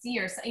vitamin C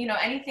or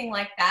anything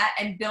like that,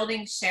 and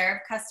building share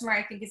of customer,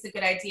 I think is a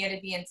good idea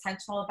to be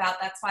intentional about.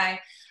 That's why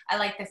I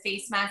like the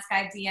face mask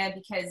idea,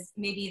 because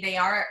maybe they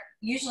are,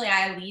 usually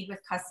I lead with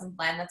custom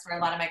blend. That's where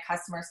a lot of my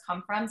customers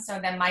come from. So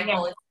then my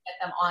goal is to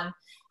get them on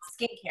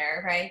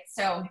skincare, right?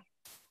 So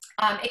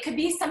it could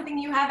be something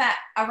you have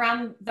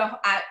around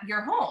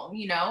your home,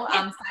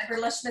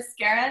 Fiberlush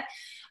mascara.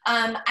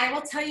 I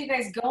will tell you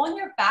guys, go in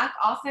your back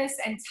office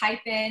and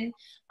type in,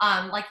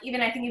 even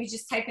I think if you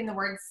just type in the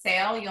word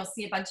sale, you'll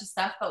see a bunch of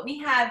stuff. But we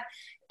have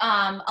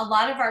a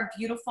lot of our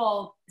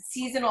beautiful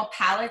seasonal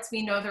palettes.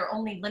 We know they're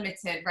only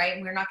limited, right?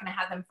 And we're not going to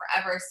have them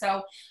forever.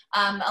 So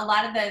a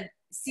lot of the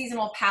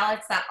seasonal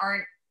palettes that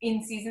aren't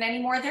in season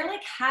anymore, they're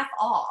like half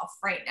off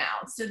right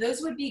now. So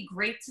those would be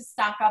great to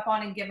stock up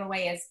on and give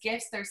away as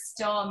gifts. They're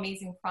still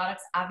amazing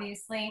products,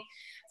 obviously.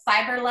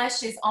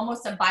 Fiberlush is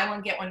almost a buy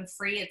one, get one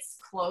free. It's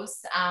close.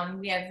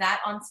 We have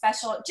that on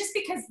special just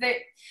because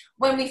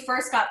when we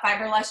first got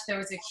Fiberlush, there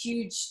was a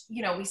huge,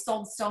 we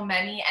sold so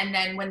many. And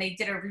then when they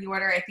did a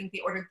reorder, I think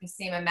they ordered the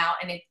same amount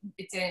and it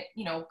didn't,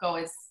 go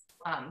as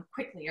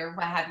quickly or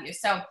what have you.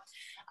 So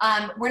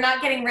we're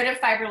not getting rid of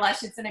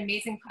Fiberlush. It's an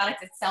amazing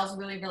product. It sells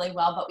really, really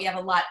well, but we have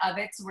a lot of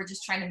it. So we're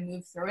just trying to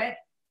move through it.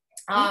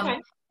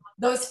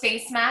 Those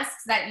face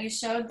masks that you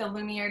showed, the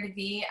Lumiere de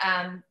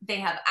Vie, they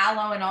have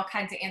aloe and all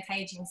kinds of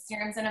anti-aging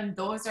serums in them.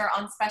 Those are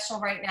on special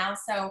right now.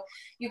 So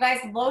you guys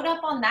load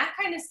up on that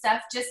kind of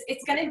stuff.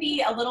 It's going to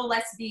be a little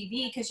less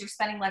BV because you're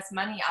spending less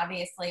money,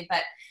 obviously,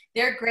 but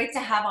they're great to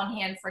have on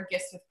hand for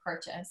gifts with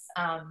purchase.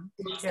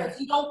 So if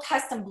you don't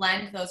custom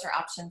blend, those are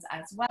options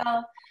as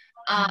well.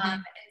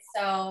 And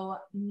so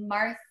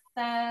Martha,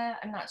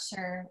 I'm not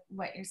sure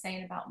what you're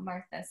saying about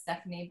Martha,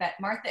 Stephanie, but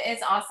Martha is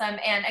awesome.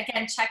 And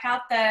again, check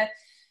out the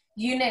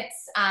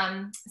units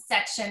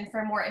section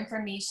for more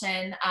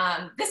information.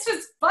 This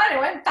was fun. It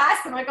went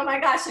fast. I'm like, oh my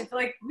gosh, I feel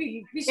like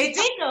we should. It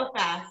did go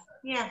fast.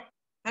 Yeah.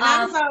 And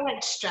I was all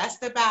like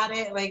stressed about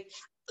it. Like,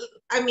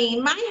 I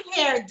mean, my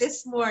hair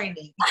this morning,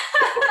 it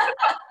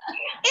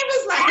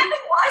was like, I haven't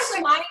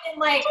washed mine in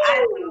like, I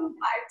don't know, 5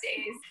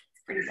 days.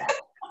 It's pretty bad.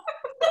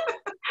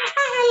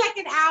 I had like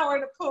an hour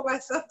to pull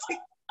myself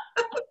together.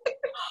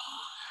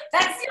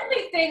 That's the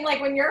only thing,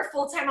 like when you're a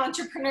full-time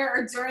entrepreneur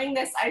or during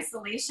this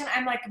isolation,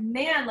 I'm like,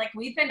 man, like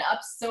we've been up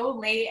so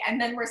late and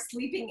then we're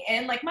sleeping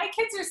in. Like my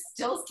kids are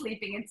still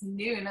sleeping. It's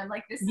noon. I'm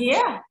like, this is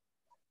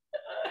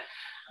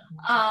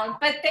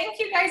but thank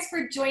you guys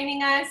for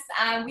joining us.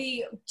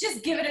 We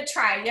just give it a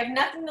try. You have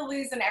nothing to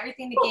lose and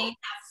everything to gain.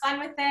 Have fun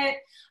with it.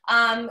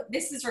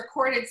 This is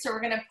recorded, so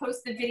we're going to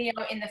post the video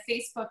in the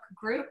Facebook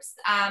groups.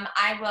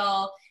 I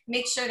will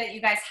make sure that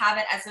you guys have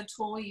it as a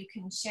tool. You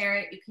can share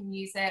it. You can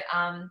use it.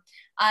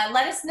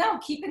 Let us know.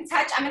 Keep in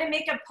touch. I'm going to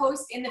make a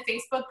post in the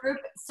Facebook group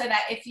so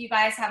that if you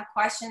guys have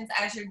questions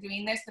as you're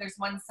doing this, there's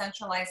one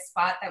centralized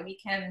spot that we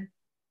can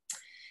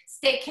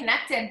stay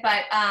connected.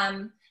 But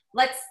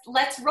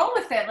let's roll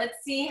with it. Let's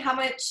see how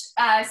much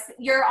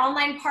your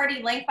online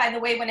party link, by the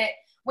way,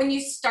 when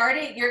you start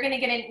it, you're going to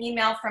get an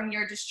email from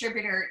your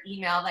distributor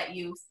email that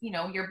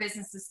your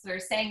businesses are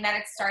saying that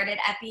it started.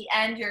 At the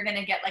end, you're going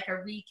to get like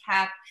a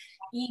recap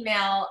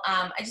email.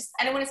 I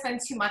don't want to spend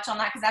too much on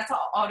that because that's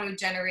all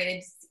auto-generated.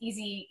 It's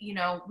easy.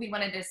 We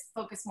wanted to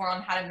focus more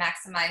on how to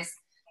maximize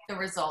the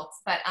results,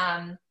 but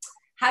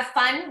have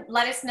fun.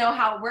 Let us know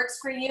how it works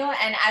for you.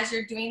 And as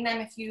you're doing them,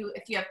 if you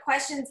have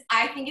questions,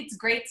 I think it's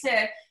great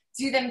to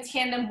do them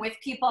tandem with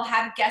people,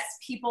 have guest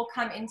people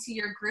come into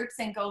your groups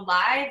and go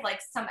live. Like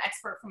some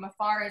expert from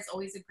afar is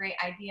always a great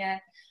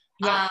idea.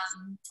 Yes.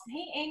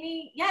 Hey,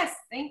 Amy. Yes,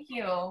 thank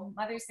you.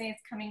 Mother's Day is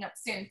coming up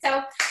soon. So,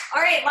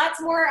 all right,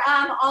 lots more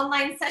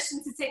online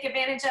sessions to take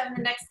advantage of in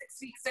the next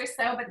 6 weeks or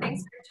so. But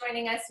thanks for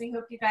joining us. We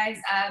hope you guys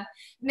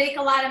make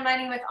a lot of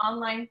money with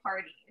online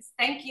parties.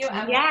 Thank you.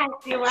 Yes,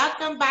 you're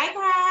welcome. Bye,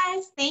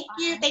 guys. Thank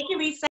you. Thank you, Lisa.